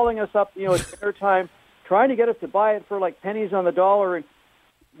and calling us up, you know, at dinner time, trying to get us to buy it for like pennies on the dollar. And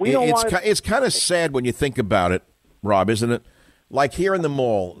we don't want it. It's kind of sad when you think about it, Rob, isn't it? Like here in the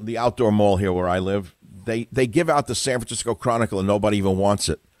mall, the outdoor mall here where I live, they give out the San Francisco Chronicle and nobody even wants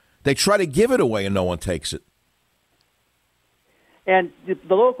it. They try to give it away and no one takes it. And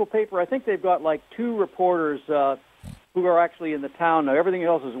the local paper, I think they've got like 2 reporters who are actually in the town. Now, everything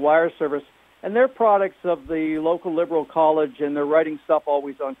else is wire service. And they're products of the local liberal college, and they're writing stuff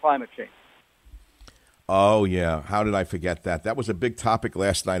always on climate change. Oh, yeah. How did I forget that? That was a big topic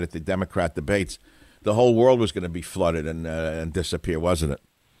last night at the Democrat debates. The whole world was going to be flooded and disappear, wasn't it?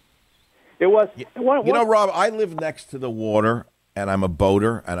 It was. You know, Rob, I live next to the water, and I'm a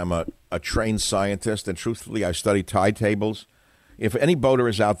boater, and I'm a trained scientist, and truthfully, I study tide tables. If any boater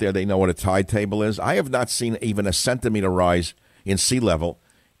is out there, they know what a tide table is. I have not seen even a centimeter rise in sea level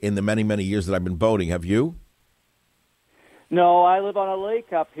in the many, many years that I've been boating. Have you? No, I live on a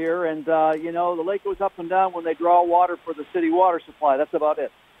lake up here, and, you know, the lake goes up and down when they draw water for the city water supply. That's about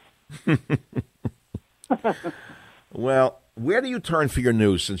it. Well, where do you turn for your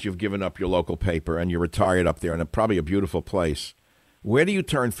news since you've given up your local paper and you're retired up there in probably a beautiful place? Where do you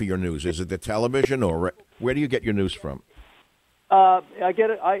turn for your news? Is it the television, or where do you get your news from? I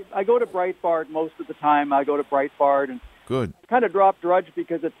get it. I go to Breitbart most of the time. I go to Breitbart, and good. Kind of dropped Drudge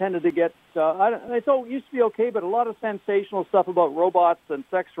because it tended to get, it used to be okay, but a lot of sensational stuff about robots and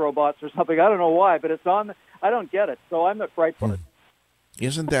sex robots or something. I don't know why, but it's on. I don't get it, so I'm at Breitbart.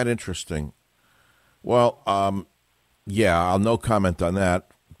 Isn't that interesting? Well, yeah, I'll no comment on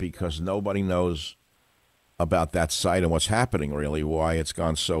that because nobody knows about that site and what's happening, really, why it's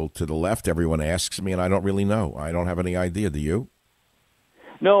gone so to the left. Everyone asks me, and I don't really know. I don't have any idea. Do you?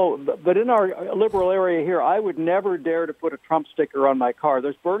 No, but in our liberal area here, I would never dare to put a Trump sticker on my car.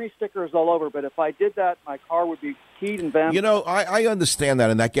 There's Bernie stickers all over, but if I did that, my car would be keyed and vandalized. You know, I understand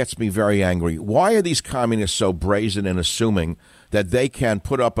that, and that gets me very angry. Why are these communists so brazen in assuming that they can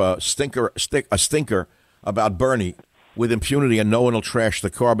put up a stinker about Bernie with impunity and no one will trash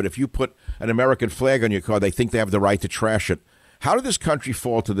the car? But if you put an American flag on your car, they think they have the right to trash it. How did this country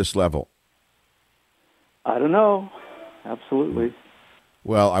fall to this level? I don't know. Absolutely.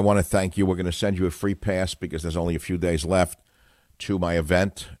 Well, I want to thank you. We're going to send you a free pass because there's only a few days left to my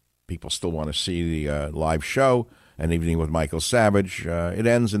event. People still want to see the live show, An Evening with Michael Savage. It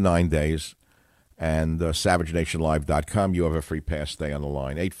ends in 9 days. And SavageNationLive.com, you have a free pass. Stay on the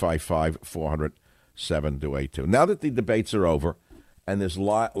line. 855-400-7282. Now that the debates are over and this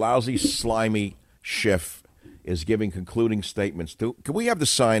lousy, slimy Schiff is giving concluding statements. Can we have the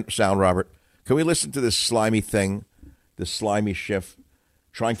sound, Robert? Can we listen to this slimy thing, this slimy Schiff?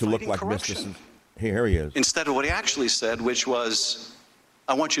 Trying to look like Mr. Here he is. Instead of what he actually said, which was,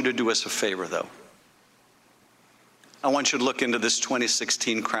 I want you to do us a favor, though. I want you to look into this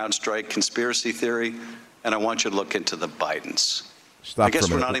 2016 CrowdStrike conspiracy theory, and I want you to look into the Bidens. Stop. I guess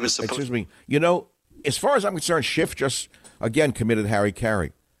we're not even supposed. Excuse me. You know, as far as I'm concerned, Schiff just, again, committed Harry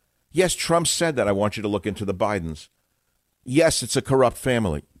Carey. Yes, Trump said that. I want you to look into the Bidens. Yes, it's a corrupt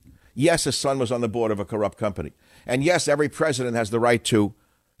family. Yes, his son was on the board of a corrupt company. And yes, every president has the right to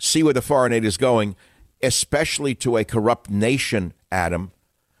see where the foreign aid is going, especially to a corrupt nation, Adam,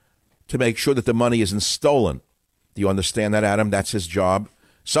 to make sure that the money isn't stolen. Do you understand that, Adam? That's his job.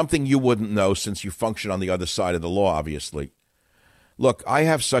 Something you wouldn't know since you function on the other side of the law, obviously. Look, I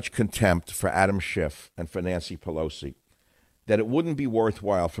have such contempt for Adam Schiff and for Nancy Pelosi that it wouldn't be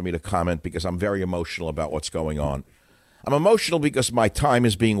worthwhile for me to comment because I'm very emotional about what's going on. I'm emotional because my time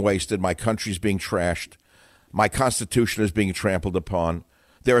is being wasted, my country's being trashed, my Constitution is being trampled upon.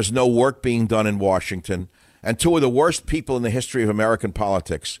 There is no work being done in Washington. And two of the worst people in the history of American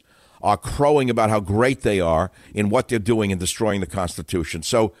politics are crowing about how great they are in what they're doing in destroying the Constitution.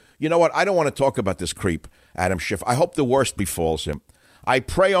 So, you know what? I don't want to talk about this creep, Adam Schiff. I hope the worst befalls him. I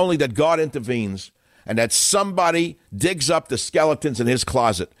pray only that God intervenes and that somebody digs up the skeletons in his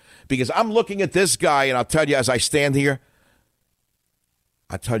closet. Because I'm looking at this guy, and I'll tell you as I stand here,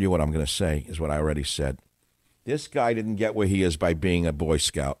 I'll tell you what I'm going to say is what I already said. This guy didn't get where he is by being a Boy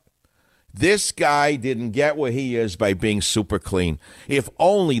Scout. This guy didn't get where he is by being super clean. If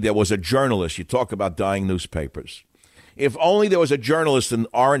only there was a journalist. You talk about dying newspapers. If only there was a journalist in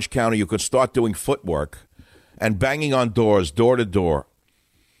Orange County who could start doing footwork and banging on doors, door to door,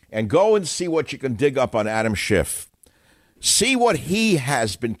 and go and see what you can dig up on Adam Schiff. See what he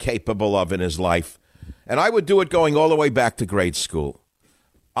has been capable of in his life. And I would do it going all the way back to grade school.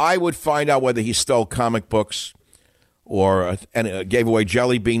 I would find out whether he stole comic books or gave away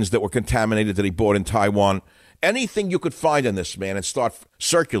jelly beans that were contaminated that he bought in Taiwan. Anything you could find on this man and start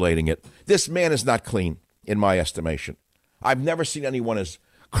circulating it. This man is not clean, in my estimation. I've never seen anyone as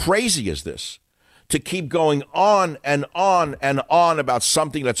crazy as this to keep going on and on and on about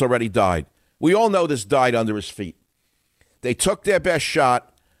something that's already died. We all know this died under his feet. They took their best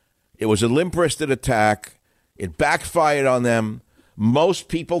shot. It was a limp-wristed attack. It backfired on them. Most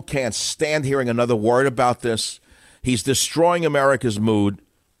people can't stand hearing another word about this. He's destroying America's mood.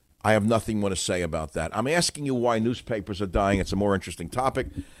 I have nothing more to say about that. I'm asking you why newspapers are dying. It's a more interesting topic.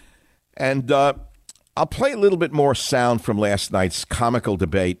 And I'll play a little bit more sound from last night's comical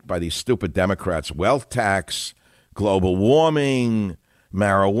debate by these stupid Democrats. Wealth tax, global warming,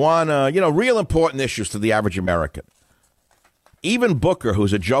 marijuana, real important issues to the average American. Even Booker,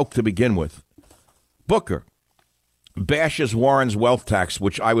 who's a joke to begin with, Booker bashes Warren's wealth tax,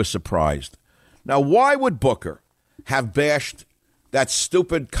 which I was surprised. Now, why would Booker have bashed that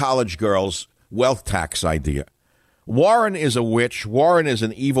stupid college girl's wealth tax idea? Warren is a witch. Warren is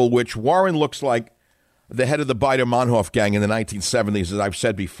an evil witch. Warren looks like the head of the Baader-Meinhof gang in the 1970s, as I've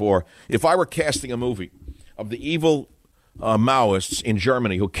said before. If I were casting a movie of the evil Maoists in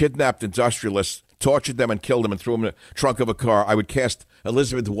Germany who kidnapped industrialists, tortured them and killed them and threw them in the trunk of a car, I would cast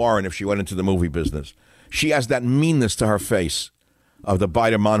Elizabeth Warren if she went into the movie business. She has that meanness to her face of the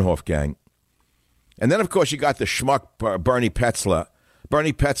Baader-Meinhof gang. And then, of course, you got the schmuck Bernie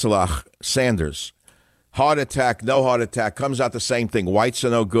Petzlach Sanders. Heart attack, no heart attack, comes out the same thing. Whites are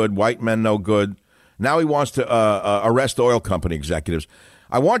no good, white men no good. Now he wants to arrest oil company executives.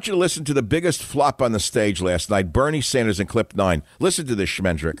 I want you to listen to the biggest flop on the stage last night, Bernie Sanders in clip 9. Listen to this,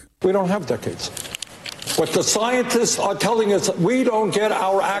 Schmendrick. We don't have decades. What the scientists are telling us, we don't get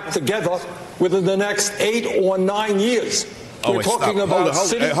our act together within the next 8 or 9 years. We're talking about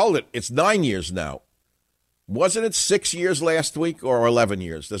hold it. It's 9 years now. Wasn't it 6 years last week or 11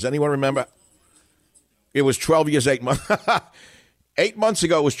 years? Does anyone remember? It was 12 years, 8 months. 8 months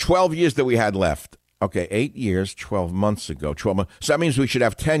ago, it was 12 years that we had left. Okay, 8 years, 12 months ago. 12 months. So that means we should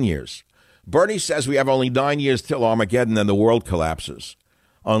have 10 years. Bernie says we have only 9 years till Armageddon and the world collapses.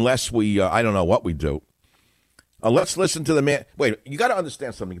 Unless we, I don't know what we do. Let's listen to the man. Wait, you got to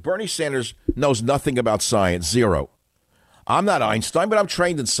understand something. Bernie Sanders knows nothing about science, zero. I'm not Einstein, but I'm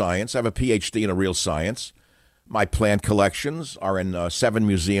trained in science. I have a PhD in real science. My plant collections are in 7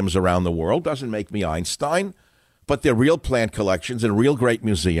 museums around the world. Doesn't make me Einstein, but they're real plant collections in real great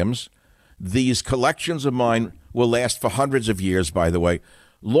museums. These collections of mine will last for hundreds of years, by the way.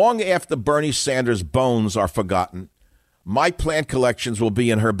 Long after Bernie Sanders' bones are forgotten, my plant collections will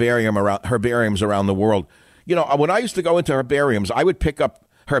be in herbariums around the world. When I used to go into herbariums, I would pick up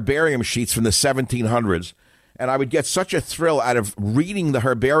herbarium sheets from the 1700s, and I would get such a thrill out of reading the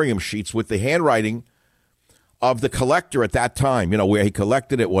herbarium sheets with the handwriting of the collector at that time, where he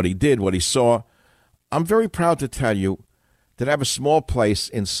collected it, what he did, what he saw. I'm very proud to tell you that I have a small place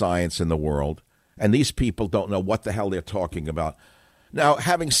in science in the world, and these people don't know what the hell they're talking about. Now,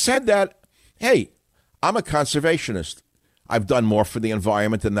 having said that, hey, I'm a conservationist. I've done more for the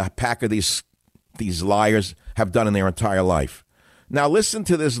environment than the pack of these liars have done in their entire life. Now, listen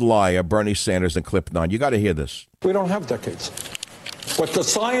to this liar, Bernie Sanders, in clip 9. You got to hear this. We don't have decades. What the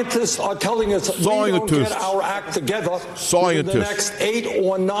scientists are telling us, we don't get our act together in the next 8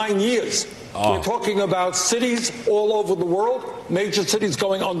 or 9 years. We're talking about cities all over the world, major cities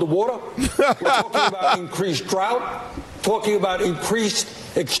going underwater. We're talking about increased drought, talking about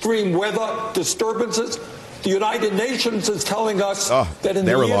increased extreme weather disturbances. The United Nations is telling us that in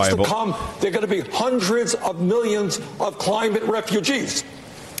the years to come, there are going to be hundreds of millions of climate refugees,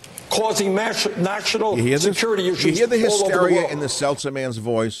 causing national security issues. You hear the hysteria in the Seltzer man's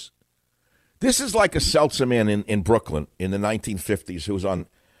voice? This is like a Seltzer man in Brooklyn in the 1950s who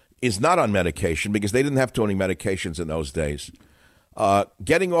is not on medication because they didn't have too many medications in those days.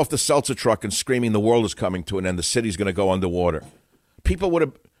 Getting off the Seltzer truck and screaming the world is coming to an end, the city's going to go underwater. People would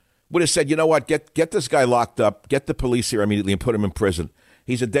have said, you know what, get this guy locked up, get the police here immediately and put him in prison.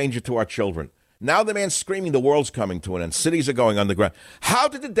 He's a danger to our children. Now the man's screaming the world's coming to an end. Cities are going underground. How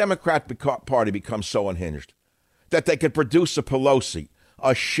did the Democrat Party become so unhinged that they could produce a Pelosi,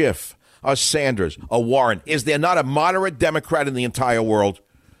 a Schiff, a Sanders, a Warren? Is there not a moderate Democrat in the entire world?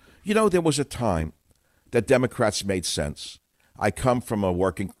 You know, there was a time that Democrats made sense. I come from a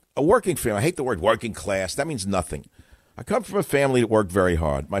working family. I hate the word working class. That means nothing. I come from a family that worked very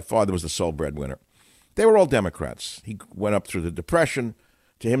hard. My father was the sole breadwinner. They were all Democrats. He went up through the Depression.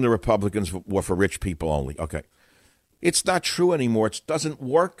 To him, the Republicans were for rich people only. Okay. It's not true anymore. It doesn't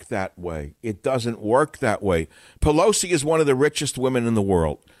work that way. It doesn't work that way. Pelosi is one of the richest women in the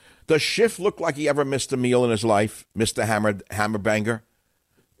world. Does Schiff look like he ever missed a meal in his life, Mr. Hammerbanger?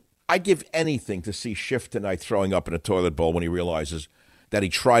 I'd give anything to see Schiff tonight throwing up in a toilet bowl when he realizes that he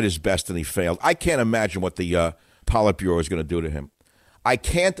tried his best and he failed. I can't imagine what the Politburo is going to do to him. I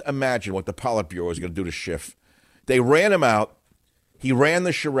can't imagine what the Politburo is going to do to Schiff. They ran him out. He ran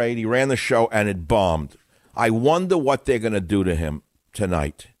the charade. He ran the show, and it bombed. I wonder what they're going to do to him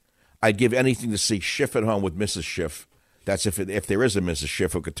tonight. I'd give anything to see Schiff at home with Mrs. Schiff. That's if there is a Mrs.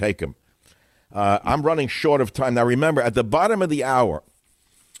 Schiff who could take him. I'm running short of time. Now, remember, at the bottom of the hour,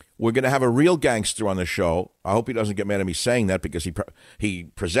 we're going to have a real gangster on the show. I hope he doesn't get mad at me saying that because he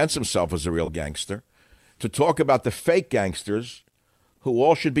presents himself as a real gangster, to talk about the fake gangsters who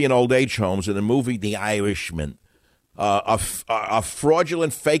all should be in old age homes in the movie The Irishman, a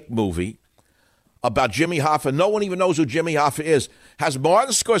fraudulent fake movie about Jimmy Hoffa. No one even knows who Jimmy Hoffa is. Has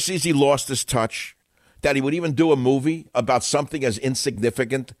Martin Scorsese lost his touch that he would even do a movie about something as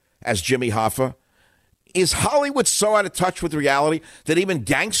insignificant as Jimmy Hoffa? Is Hollywood so out of touch with reality that even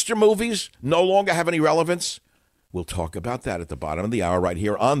gangster movies no longer have any relevance? We'll talk about that at the bottom of the hour right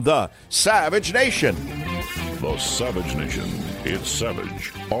here on The Savage Nation. The Savage Nation. It's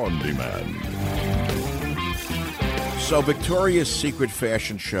Savage on demand. So Victoria's Secret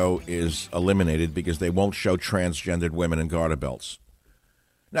fashion show is eliminated because they won't show transgendered women in garter belts.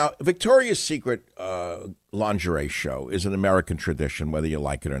 Now, Victoria's Secret lingerie show is an American tradition, whether you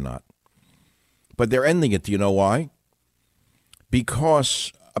like it or not. But they're ending it. Do you know why?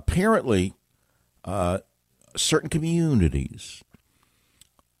 Because apparently certain communities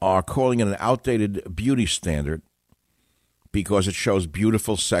are calling it an outdated beauty standard because it shows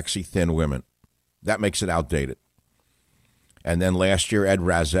beautiful, sexy, thin women. That makes it outdated. And then last year, Ed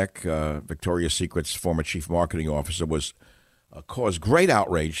Razek, Victoria's Secret's former chief marketing officer, caused great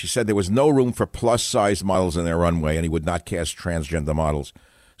outrage. He said there was no room for plus-size models in their runway, and he would not cast transgender models.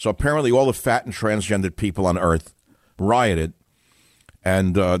 So apparently all the fat and transgendered people on Earth rioted,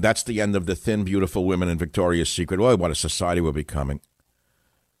 and that's the end of the thin, beautiful women in Victoria's Secret. Oh, what a society we're becoming.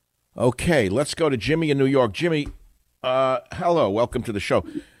 Okay, let's go to Jimmy in New York. Jimmy, hello, welcome to the show.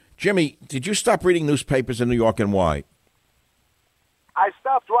 Jimmy, did you stop reading newspapers in New York, and why? I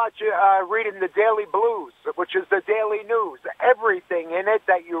stopped reading the Daily Blues, which is the daily news. Everything in it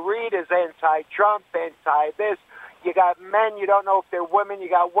that you read is anti-Trump, anti-this. You got men, you don't know if they're women. You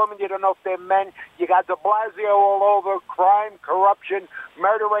got women, you don't know if they're men. You got de Blasio all over, crime, corruption,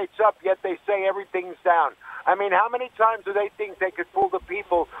 murder rates up, yet they say everything's down. I mean, how many times do they think they could fool the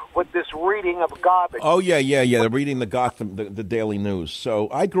people with this reading of garbage? Oh, yeah. They're reading the Gotham, the Daily News. So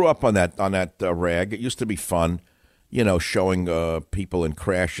I grew up on that rag. It used to be fun, showing people in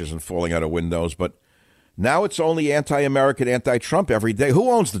crashes and falling out of windows. But now it's only anti-American, anti-Trump every day. Who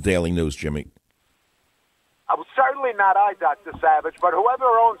owns the Daily News, Jimmy? Certainly not I, Dr. Savage, but whoever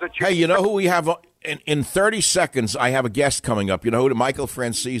owns it. Hey, you know who we have? In 30 seconds, I have a guest coming up. You know who? Michael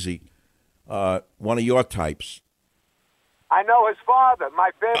Francese, one of your types. I know his father, my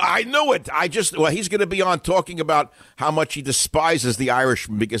family. I knew it. He's going to be on talking about how much he despises the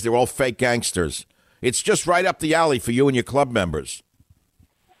Irishmen because they're all fake gangsters. It's just right up the alley for you and your club members.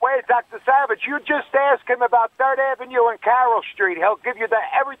 Wait, Dr. Savage, you just ask him about 3rd Avenue and Carroll Street. He'll give you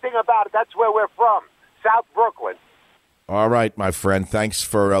everything about it. That's where we're from. South Brooklyn. All right, my friend. Thanks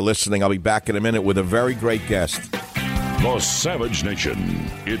for listening. I'll be back in a minute with a very great guest. The Savage Nation.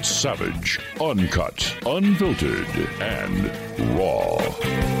 It's savage, uncut, unfiltered, and raw.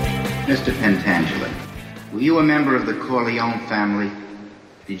 Mr. Pentangelo, were you a member of the Corleone family?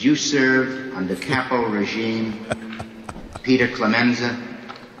 Did you serve under Capo regime, Peter Clemenza,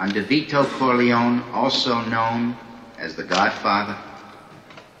 under Vito Corleone, also known as the Godfather?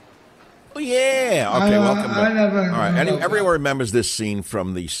 Oh, yeah. Okay, welcome back. All right. Everyone remembers this scene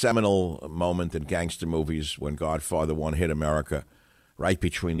from the seminal moment in gangster movies when Godfather 1 hit America right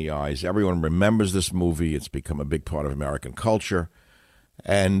between the eyes. Everyone remembers this movie. It's become a big part of American culture.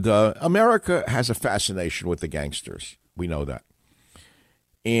 And America has a fascination with the gangsters. We know that.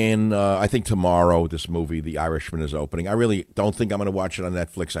 I think tomorrow, this movie, The Irishman, is opening. I really don't think I'm going to watch it on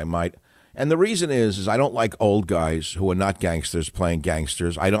Netflix. I might. And the reason is I don't like old guys who are not gangsters playing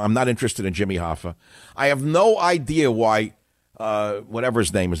gangsters. I'm not interested in Jimmy Hoffa. I have no idea why, whatever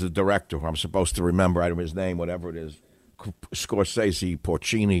his name is, the director, who I'm supposed to remember, I don't know his name, whatever it is, Scorsese,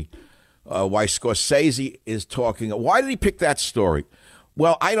 Porcini, why Scorsese is talking. Why did he pick that story?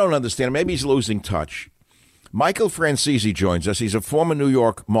 Well, I don't understand. Maybe he's losing touch. Michael Francese joins us. He's a former New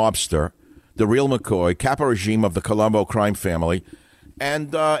York mobster, the real McCoy, capo regime of the Colombo crime family.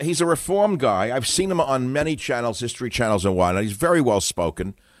 And he's a reformed guy. I've seen him on many channels, history channels and whatnot. He's very well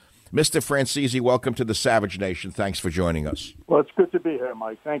spoken. Mr. Francese, welcome to the Savage Nation. Thanks for joining us. Well, it's good to be here,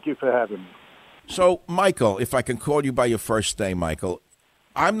 Mike. Thank you for having me. So, Michael, if I can call you by your first name, Michael,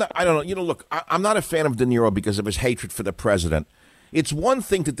 I don't know. Look, I'm not a fan of De Niro because of his hatred for the president. It's one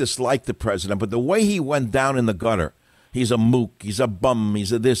thing to dislike the president, but the way he went down in the gutter, he's a mook, he's a bum,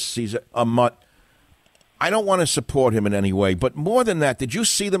 he's a this, he's a mutt. I don't want to support him in any way. But more than that, did you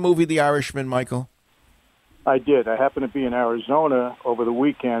see the movie The Irishman, Michael? I did. I happened to be in Arizona over the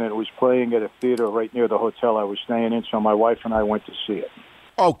weekend, and it was playing at a theater right near the hotel I was staying in, so my wife and I went to see it.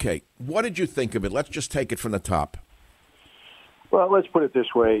 Okay. What did you think of it? Let's just take it from the top. Well, let's put it this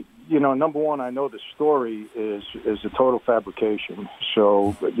way. Number one, I know the story is a total fabrication.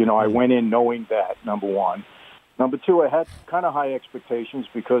 So, I went in knowing that, number one. Number two, I had kind of high expectations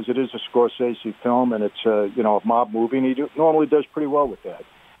because it is a Scorsese film, and it's a mob movie, and he normally does pretty well with that.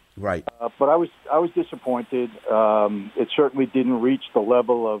 Right. But I was disappointed. It certainly didn't reach the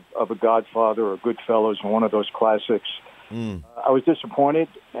level of a Godfather or Goodfellas, one of those classics. I was disappointed,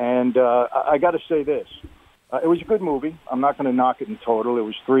 and I got to say this. It was a good movie. I'm not going to knock it in total. It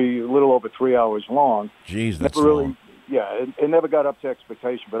was a little over 3 hours long. Jeez, that's long. Yeah, it never got up to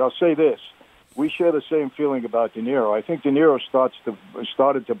expectation. But I'll say this. We share the same feeling about De Niro. I think De Niro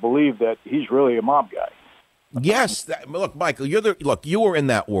started to believe that he's really a mob guy. Yes. Look, Michael, you were in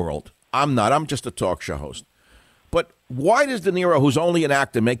that world. I'm not. I'm just a talk show host. But why does De Niro, who's only an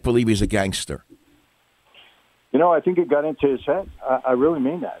actor, make believe he's a gangster? I think it got into his head. I really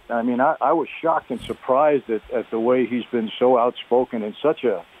mean that. I mean, I was shocked and surprised at the way he's been so outspoken in such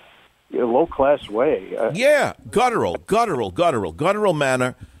a low-class way. Guttural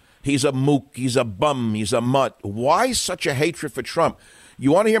manner. He's a mook, he's a bum, he's a mutt. Why such a hatred for Trump?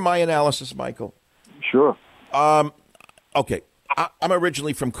 You want to hear my analysis, Michael? Sure. Okay. I'm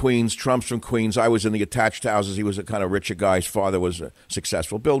originally from Queens. Trump's from Queens. I was in the attached houses. He was a kind of richer guy. His father was a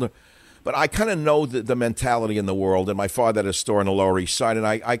successful builder. But I kind of know the mentality in the world, and my father had a store on the Lower East Side, and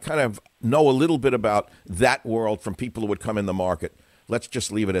I kind of know a little bit about that world from people who would come in the market. Let's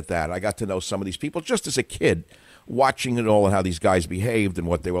just leave it at that. I got to know some of these people just as a kid, watching it all and how these guys behaved and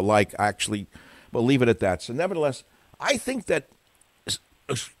what they were like. Actually, we'll leave it at that. So nevertheless, I think that,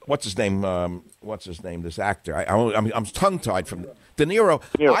 what's his name, this actor? I'm tongue-tied from De Niro.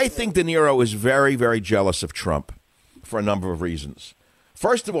 I think De Niro is very, very jealous of Trump for a number of reasons.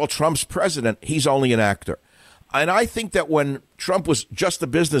 First of all, Trump's president, he's only an actor. And I think that when Trump was just a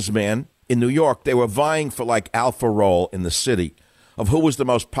businessman in New York, they were vying for like alpha role in the city of who was the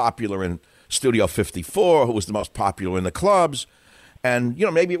most popular in Studio 54, who was the most popular in the clubs. And,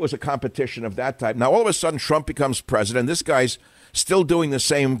 maybe it was a competition of that type. Now, all of a sudden, Trump becomes president. This guy's still doing the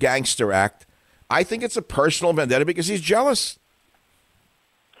same gangster act. I think it's a personal vendetta because he's jealous.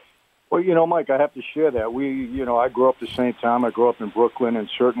 Well, Mike, I have to share that. I grew up the same time. I grew up in Brooklyn and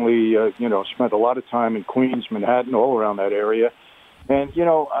certainly, spent a lot of time in Queens, Manhattan, all around that area. And,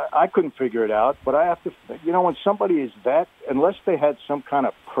 I couldn't figure it out. But I have to, when somebody is that, unless they had some kind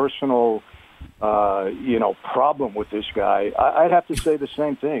of personal, problem with this guy, I'd have to say the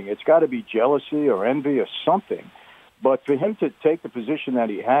same thing. It's got to be jealousy or envy or something. But for him to take the position that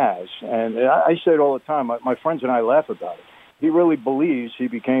he has, and I say it all the time, my friends and I laugh about it. He really believes he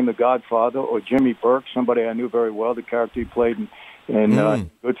became the Godfather, or Jimmy Burke, somebody I knew very well, the character he played in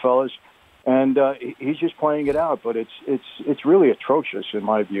Goodfellas, and he's just playing it out. But it's really atrocious in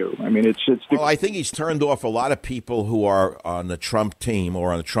my view. I mean, Well, I think he's turned off a lot of people who are on the Trump team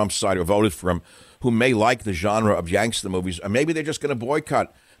or on the Trump side or voted for him, who may like the genre of gangster movies, or maybe they're just going to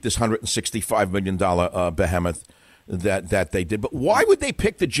boycott this $165 million behemoth that they did. But why would they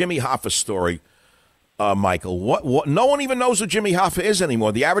pick the Jimmy Hoffa story? Michael, what? No one even knows who Jimmy Hoffa is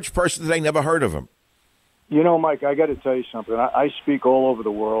anymore. The average person today never heard of him. Mike, I got to tell you something. I speak all over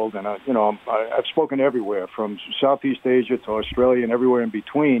the world, and I've spoken everywhere, from Southeast Asia to Australia and everywhere in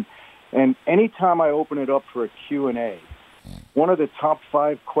between. And anytime I open it up for a Q&A, one of the top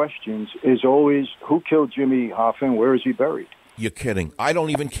 5 questions is always, who killed Jimmy Hoffa and where is he buried? You're kidding. I don't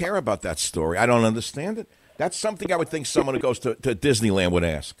even care about that story. I don't understand it. That's something I would think someone who goes to Disneyland would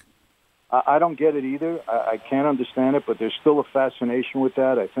ask. I don't get it either. I can't understand it, but there's still a fascination with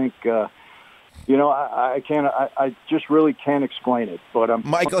that. I think, I can't. I just really can't explain it. But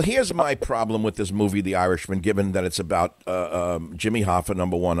Michael, here's my problem with this movie, The Irishman. Given that it's about Jimmy Hoffa,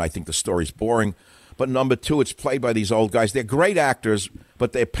 number one, I think the story's boring. but number two, it's played by these old guys. They're great actors,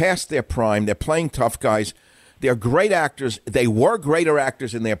 but they're past their prime. They're playing tough guys. They're great actors. They were greater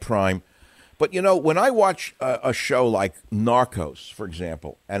actors in their prime. But, you know, when I watch a show like Narcos, for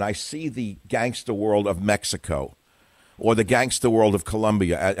example, and I see the gangster world of Mexico or the gangster world of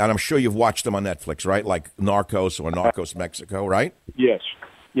Colombia, and I'm sure you've watched them on Netflix, right? Like Narcos or Narcos Mexico, right? Yes,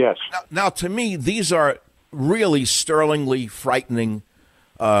 yes. Now to me, these are really sterlingly frightening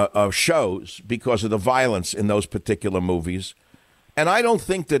shows because of the violence in those particular movies. And I don't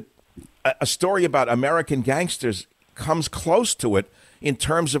think that a story about American gangsters comes close to it in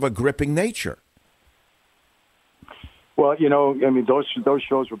terms of a gripping nature. Well, you know, I mean, those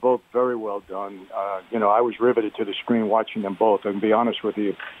shows were both very well done. You know, I was riveted to the screen watching them both. I can be honest with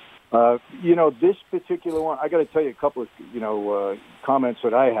you. You know, this particular one, I got to tell you a couple of, comments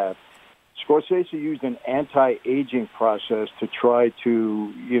that I have. Scorsese used an anti-aging process to try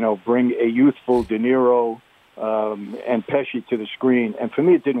to, bring a youthful De Niro and Pesci to the screen. And for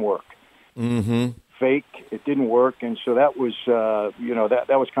me, it didn't work. Mm-hmm. Fake. It didn't work. And so that was,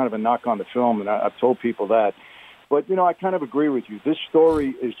 that was kind of a knock on the film. And I've told people that. But, I kind of agree with you. This story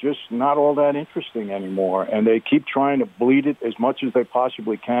is just not all that interesting anymore. And they keep trying to bleed it as much as they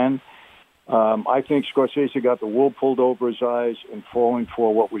possibly can. I think Scorsese got the wool pulled over his eyes in falling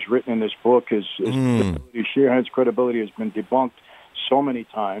for what was written in this book. His Sheeran's credibility has been debunked so many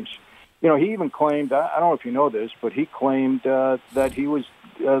times. He even claimed, I don't know if you know this, but he claimed that he was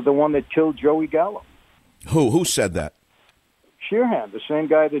the one that killed Joey Gallo. Who said that? Sheeran, the same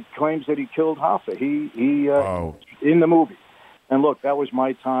guy that claims that he killed Hoffa. He in the movie. And look, that was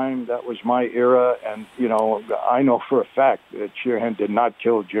my time. That was my era. And, I know for a fact that Sheeran did not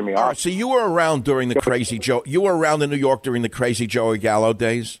kill Jimmy Hoffa. All right, so you were around during the Crazy Joe. You were around in New York during the Crazy Joey Gallo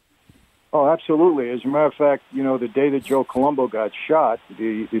days? Oh, absolutely. As a matter of fact, the day that Joe Colombo got shot,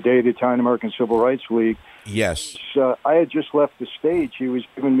 the day of the Italian-American Civil Rights League. Yes. I had just left the stage. He was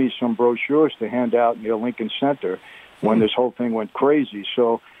giving me some brochures to hand out near Lincoln Center when this whole thing went crazy.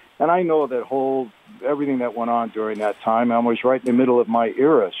 So, and I know that everything that went on during that time, I was right in the middle of my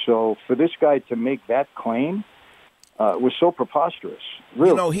era. So for this guy to make that claim was so preposterous.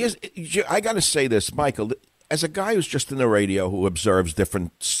 Really. I got to say this, Michael, as a guy who's just in the radio who observes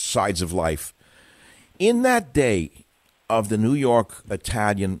different sides of life, in that day of the New York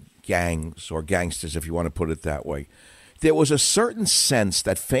Italian gangs or gangsters, if you want to put it that way, there was a certain sense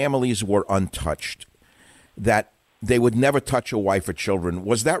that families were untouched, that they would never touch a wife or children.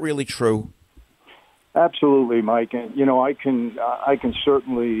 Was that really true? Absolutely, Mike. And, I can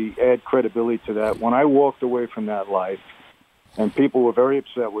certainly add credibility to that. When I walked away from that life, and people were very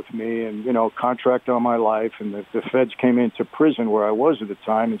upset with me and, contract on my life, and the feds came into prison where I was at the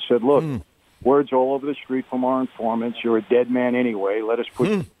time and said, look, words all over the street from our informants, you're a dead man anyway, let us put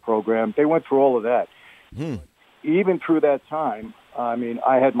you in the program. They went through all of that. Even through that time,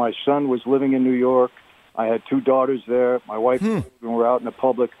 I had my son was living in New York. I had 2 daughters there. My wife and we were out in the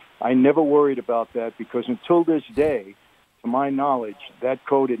public. I never worried about that because until this day, to my knowledge, that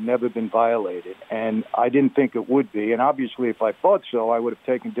code had never been violated, and I didn't think it would be. And obviously, if I thought so, I would have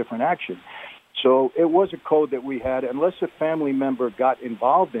taken different action. So it was a code that we had. Unless a family member got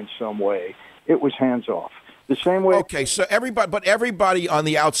involved in some way, it was hands off. The same way. Okay, so everybody on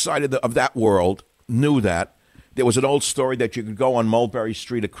the outside of that world knew that. There was an old story that you could go on Mulberry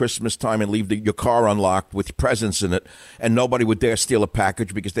Street at Christmas time and leave your car unlocked with presents in it, and nobody would dare steal a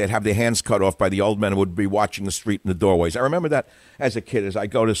package because they'd have their hands cut off by the old men who would be watching the street in the doorways. I remember that as a kid. As I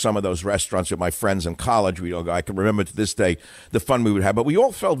go to some of those restaurants with my friends in college, I can remember to this day the fun we would have. But we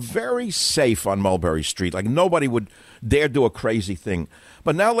all felt very safe on Mulberry Street, like nobody would dare do a crazy thing.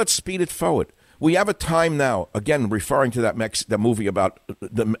 But now let's speed it forward. We have a time now, again, referring to that movie about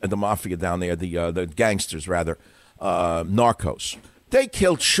the mafia down there, the gangsters, rather, Narcos. They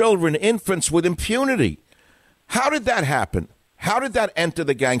kill children, infants with impunity. How did that happen? How did that enter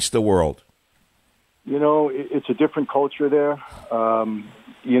the gangster world? It's a different culture there.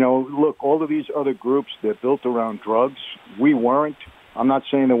 Look, all of these other groups, they're built around drugs. We weren't. I'm not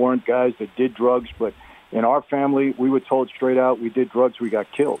saying there weren't guys that did drugs, but in our family, we were told straight out we did drugs, we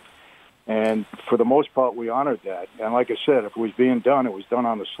got killed. And for the most part, we honored that. And like I said, if it was being done, it was done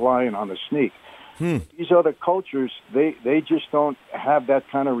on the sly and on the sneak. These other cultures, they just don't have that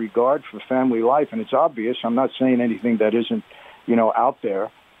kind of regard for family life. And it's obvious. I'm not saying anything that isn't, out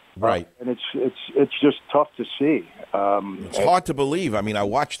there. Right. And it's just tough to see. It's hard to believe. I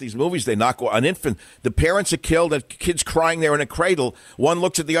watch these movies. They knock an infant. The parents are killed. The kid's crying there in a cradle. One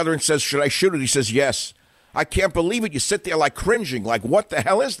looks at the other and says, should I shoot it? He says, yes. I can't believe it. You sit there like cringing, like, what the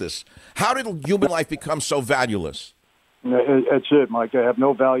hell is this? How did human life become so valueless? That's it, Mike. They have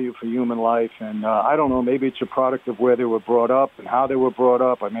no value for human life, and I don't know, maybe it's a product of where they were brought up and how they were brought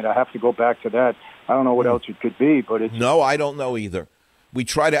up. I mean, I have to go back to that. I don't know what else it could be, but it's... No, I don't know either. We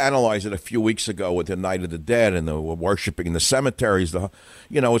tried to analyze it a few weeks ago with the Night of the Dead and the worshiping in the cemeteries.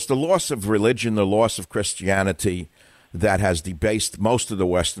 It's the loss of religion, the loss of Christianity that has debased most of the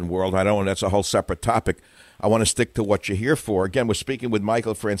Western world. I know that's a whole separate topic. I want to stick to what you're here for. Again, we're speaking with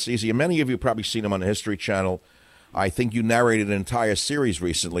Michael Francese, and many of you have probably seen him on the History Channel. I think you narrated an entire series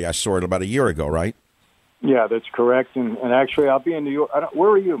recently. I saw it about a year ago, right? Yeah, that's correct. And actually, I'll be in New York.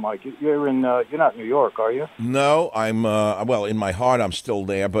 Where are you, Mike? You're not in New York, are you? No, I'm, in my heart, I'm still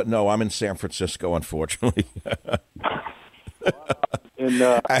there. But no, I'm in San Francisco, unfortunately.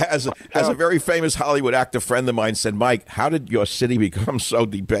 As a very famous Hollywood actor friend of mine said, Mike, how did your city become so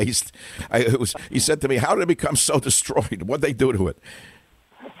debased? He said to me, how did it become so destroyed? What'd they do to it?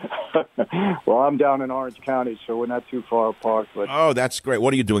 Well, I'm down in Orange County, so we're not too far apart. But oh, that's great.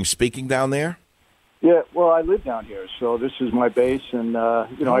 What are you doing, speaking down there? Yeah, well, I live down here, so this is my base, and, I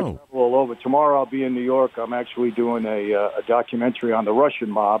travel all over. Tomorrow I'll be in New York. I'm actually doing a documentary on the Russian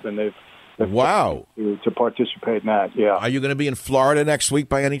mob, and they've wow. To participate in that, yeah. Are you going to be in Florida next week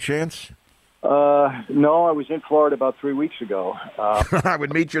by any chance? No, I was in Florida about 3 weeks ago. I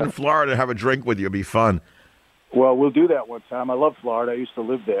would meet you in Florida and have a drink with you. It'd be fun. Well, we'll do that one time. I love Florida. I used to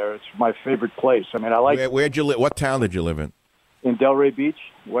live there. It's my favorite place. I mean, I like... Where'd you live? What town did you live in? In Delray Beach,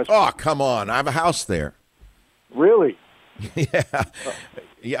 West. Oh, come on. I have a house there. Really?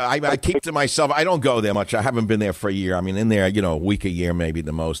 Yeah, I keep to myself. I don't go there much. I haven't been there for a year. I mean, in there, a week a year maybe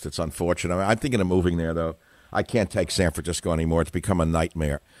the most. It's unfortunate. I'm thinking of moving there, though. I can't take San Francisco anymore. It's become a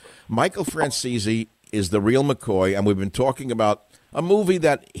nightmare. Michael Francese is the real McCoy, and we've been talking about a movie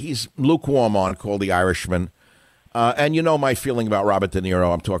that he's lukewarm on called The Irishman. And you know my feeling about Robert De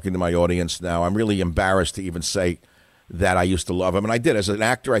Niro. I'm talking to my audience now. I'm really embarrassed to even say that I used to love him. And I did. As an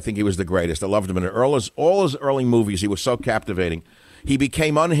actor, I think he was the greatest. I loved him in all his early movies. He was so captivating. He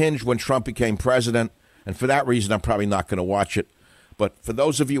became unhinged when Trump became president. And for that reason, I'm probably not going to watch it. But for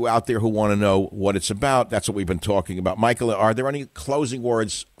those of you out there who want to know what it's about, that's what we've been talking about. Michael, are there any closing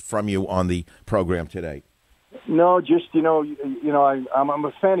words from you on the program today? No, just I'm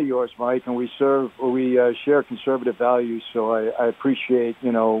a fan of yours, Mike, and we share conservative values. So I appreciate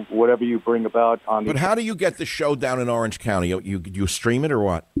whatever you bring about on. But how do you get the show down in Orange County? You stream it or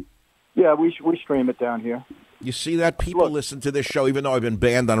what? Yeah, we stream it down here. You see that people listen to this show, even though I've been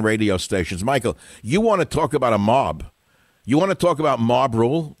banned on radio stations. Michael, you want to talk about a mob? You want to talk about mob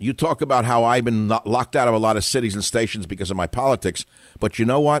rule? You talk about how I've been locked out of a lot of cities and stations because of my politics. But you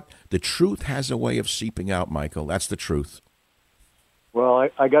know what? The truth has a way of seeping out, Michael. That's the truth. Well,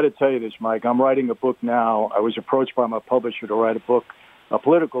 I got to tell you this, Mike. I'm writing a book now. I was approached by my publisher to write a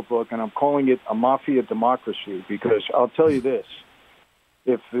political book, and I'm calling it A Mafia Democracy because I'll tell you this.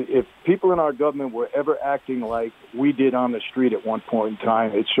 If people in our government were ever acting like we did on the street at one point in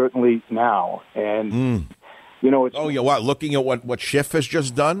time, it's certainly now. And... it's... Oh, yeah, what? Looking at what Schiff has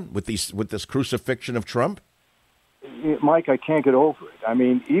just done with this crucifixion of Trump? Mike, I can't get over it. I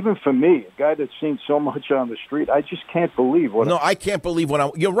mean, even for me, a guy that's seen so much on the street, I just can't believe what... No, I can't believe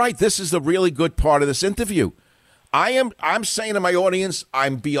you're right. This is the really good part of this interview. I'm saying to my audience,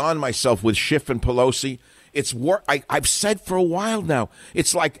 I'm beyond myself with Schiff and Pelosi. It's I've said for a while now,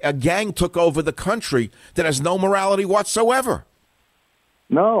 it's like a gang took over the country that has no morality whatsoever.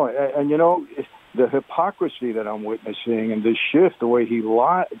 No, and the hypocrisy that I'm witnessing and the Schiff, the way he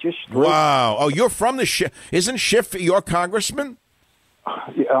lied, just... Wow. Oh, you're from the Schiff. Isn't Schiff your congressman?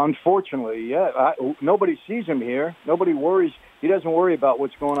 Yeah, unfortunately, yeah. Nobody sees him here. Nobody worries. He doesn't worry about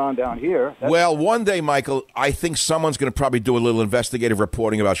what's going on down here. Well, one day, Michael, I think someone's going to probably do a little investigative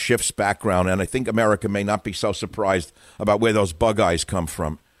reporting about Schiff's background, and I think America may not be so surprised about where those bug eyes come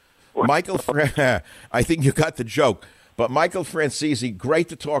from. Michael, I think you got the joke. But Michael Francese, great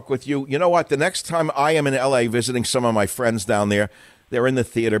to talk with you. You know what? The next time I am in L.A. visiting some of my friends down there, they're in the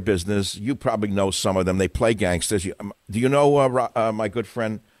theater business. You probably know some of them. They play gangsters. Do you know my good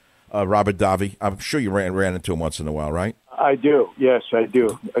friend Robert Davi? I'm sure you ran into him once in a while, right? I do. Yes, I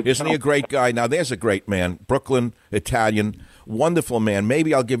do. Isn't he a great guy? Now, there's a great man. Brooklyn, Italian, wonderful man.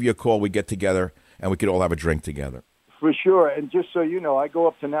 Maybe I'll give you a call. We get together, and we could all have a drink together. For sure. And just so you know, I go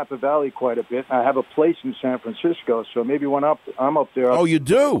up to Napa Valley quite a bit. I have a place in San Francisco, so maybe when I'm up there... Oh, you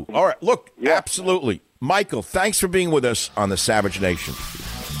do? All right. Look, yeah. Absolutely. Michael, thanks for being with us on the Savage Nation.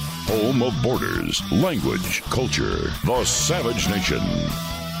 Home of borders, language, culture, the Savage Nation.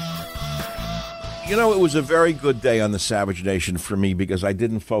 You know, it was a very good day on the Savage Nation for me because I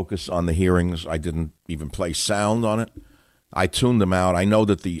didn't focus on the hearings. I didn't even play sound on it. I tuned them out. I know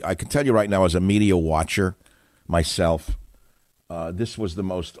that I can tell you right now as a media watcher, myself. This was the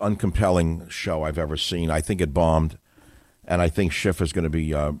most uncompelling show I've ever seen. I think it bombed, and I think Schiff is going to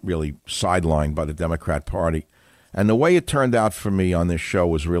be really sidelined by the Democrat Party. And the way it turned out for me on this show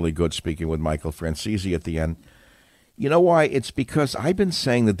was really good, speaking with Michael Francese at the end. You know why? It's because I've been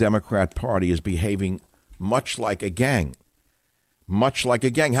saying the Democrat Party is behaving much like a gang. Much like a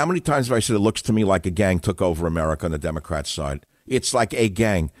gang. How many times have I said it looks to me like a gang took over America on the Democrat side? It's like a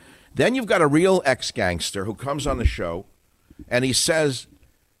gang. Then you've got a real ex-gangster who comes on the show, and he says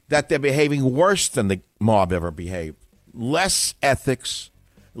that they're behaving worse than the mob ever behaved. Less ethics,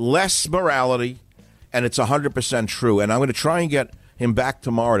 less morality, and it's 100% true. And I'm going to try and get him back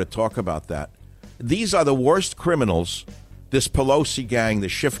tomorrow to talk about that. These are the worst criminals, this Pelosi gang, the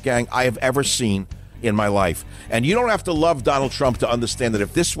Schiff gang, I have ever seen in my life. And you don't have to love Donald Trump to understand that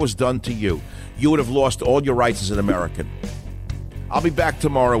if this was done to you, you would have lost all your rights as an American. I'll be back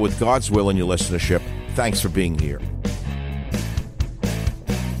tomorrow with God's will in your listenership. Thanks for being here.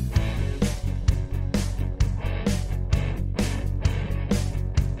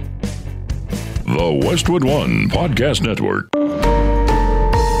 The Westwood One Podcast Network.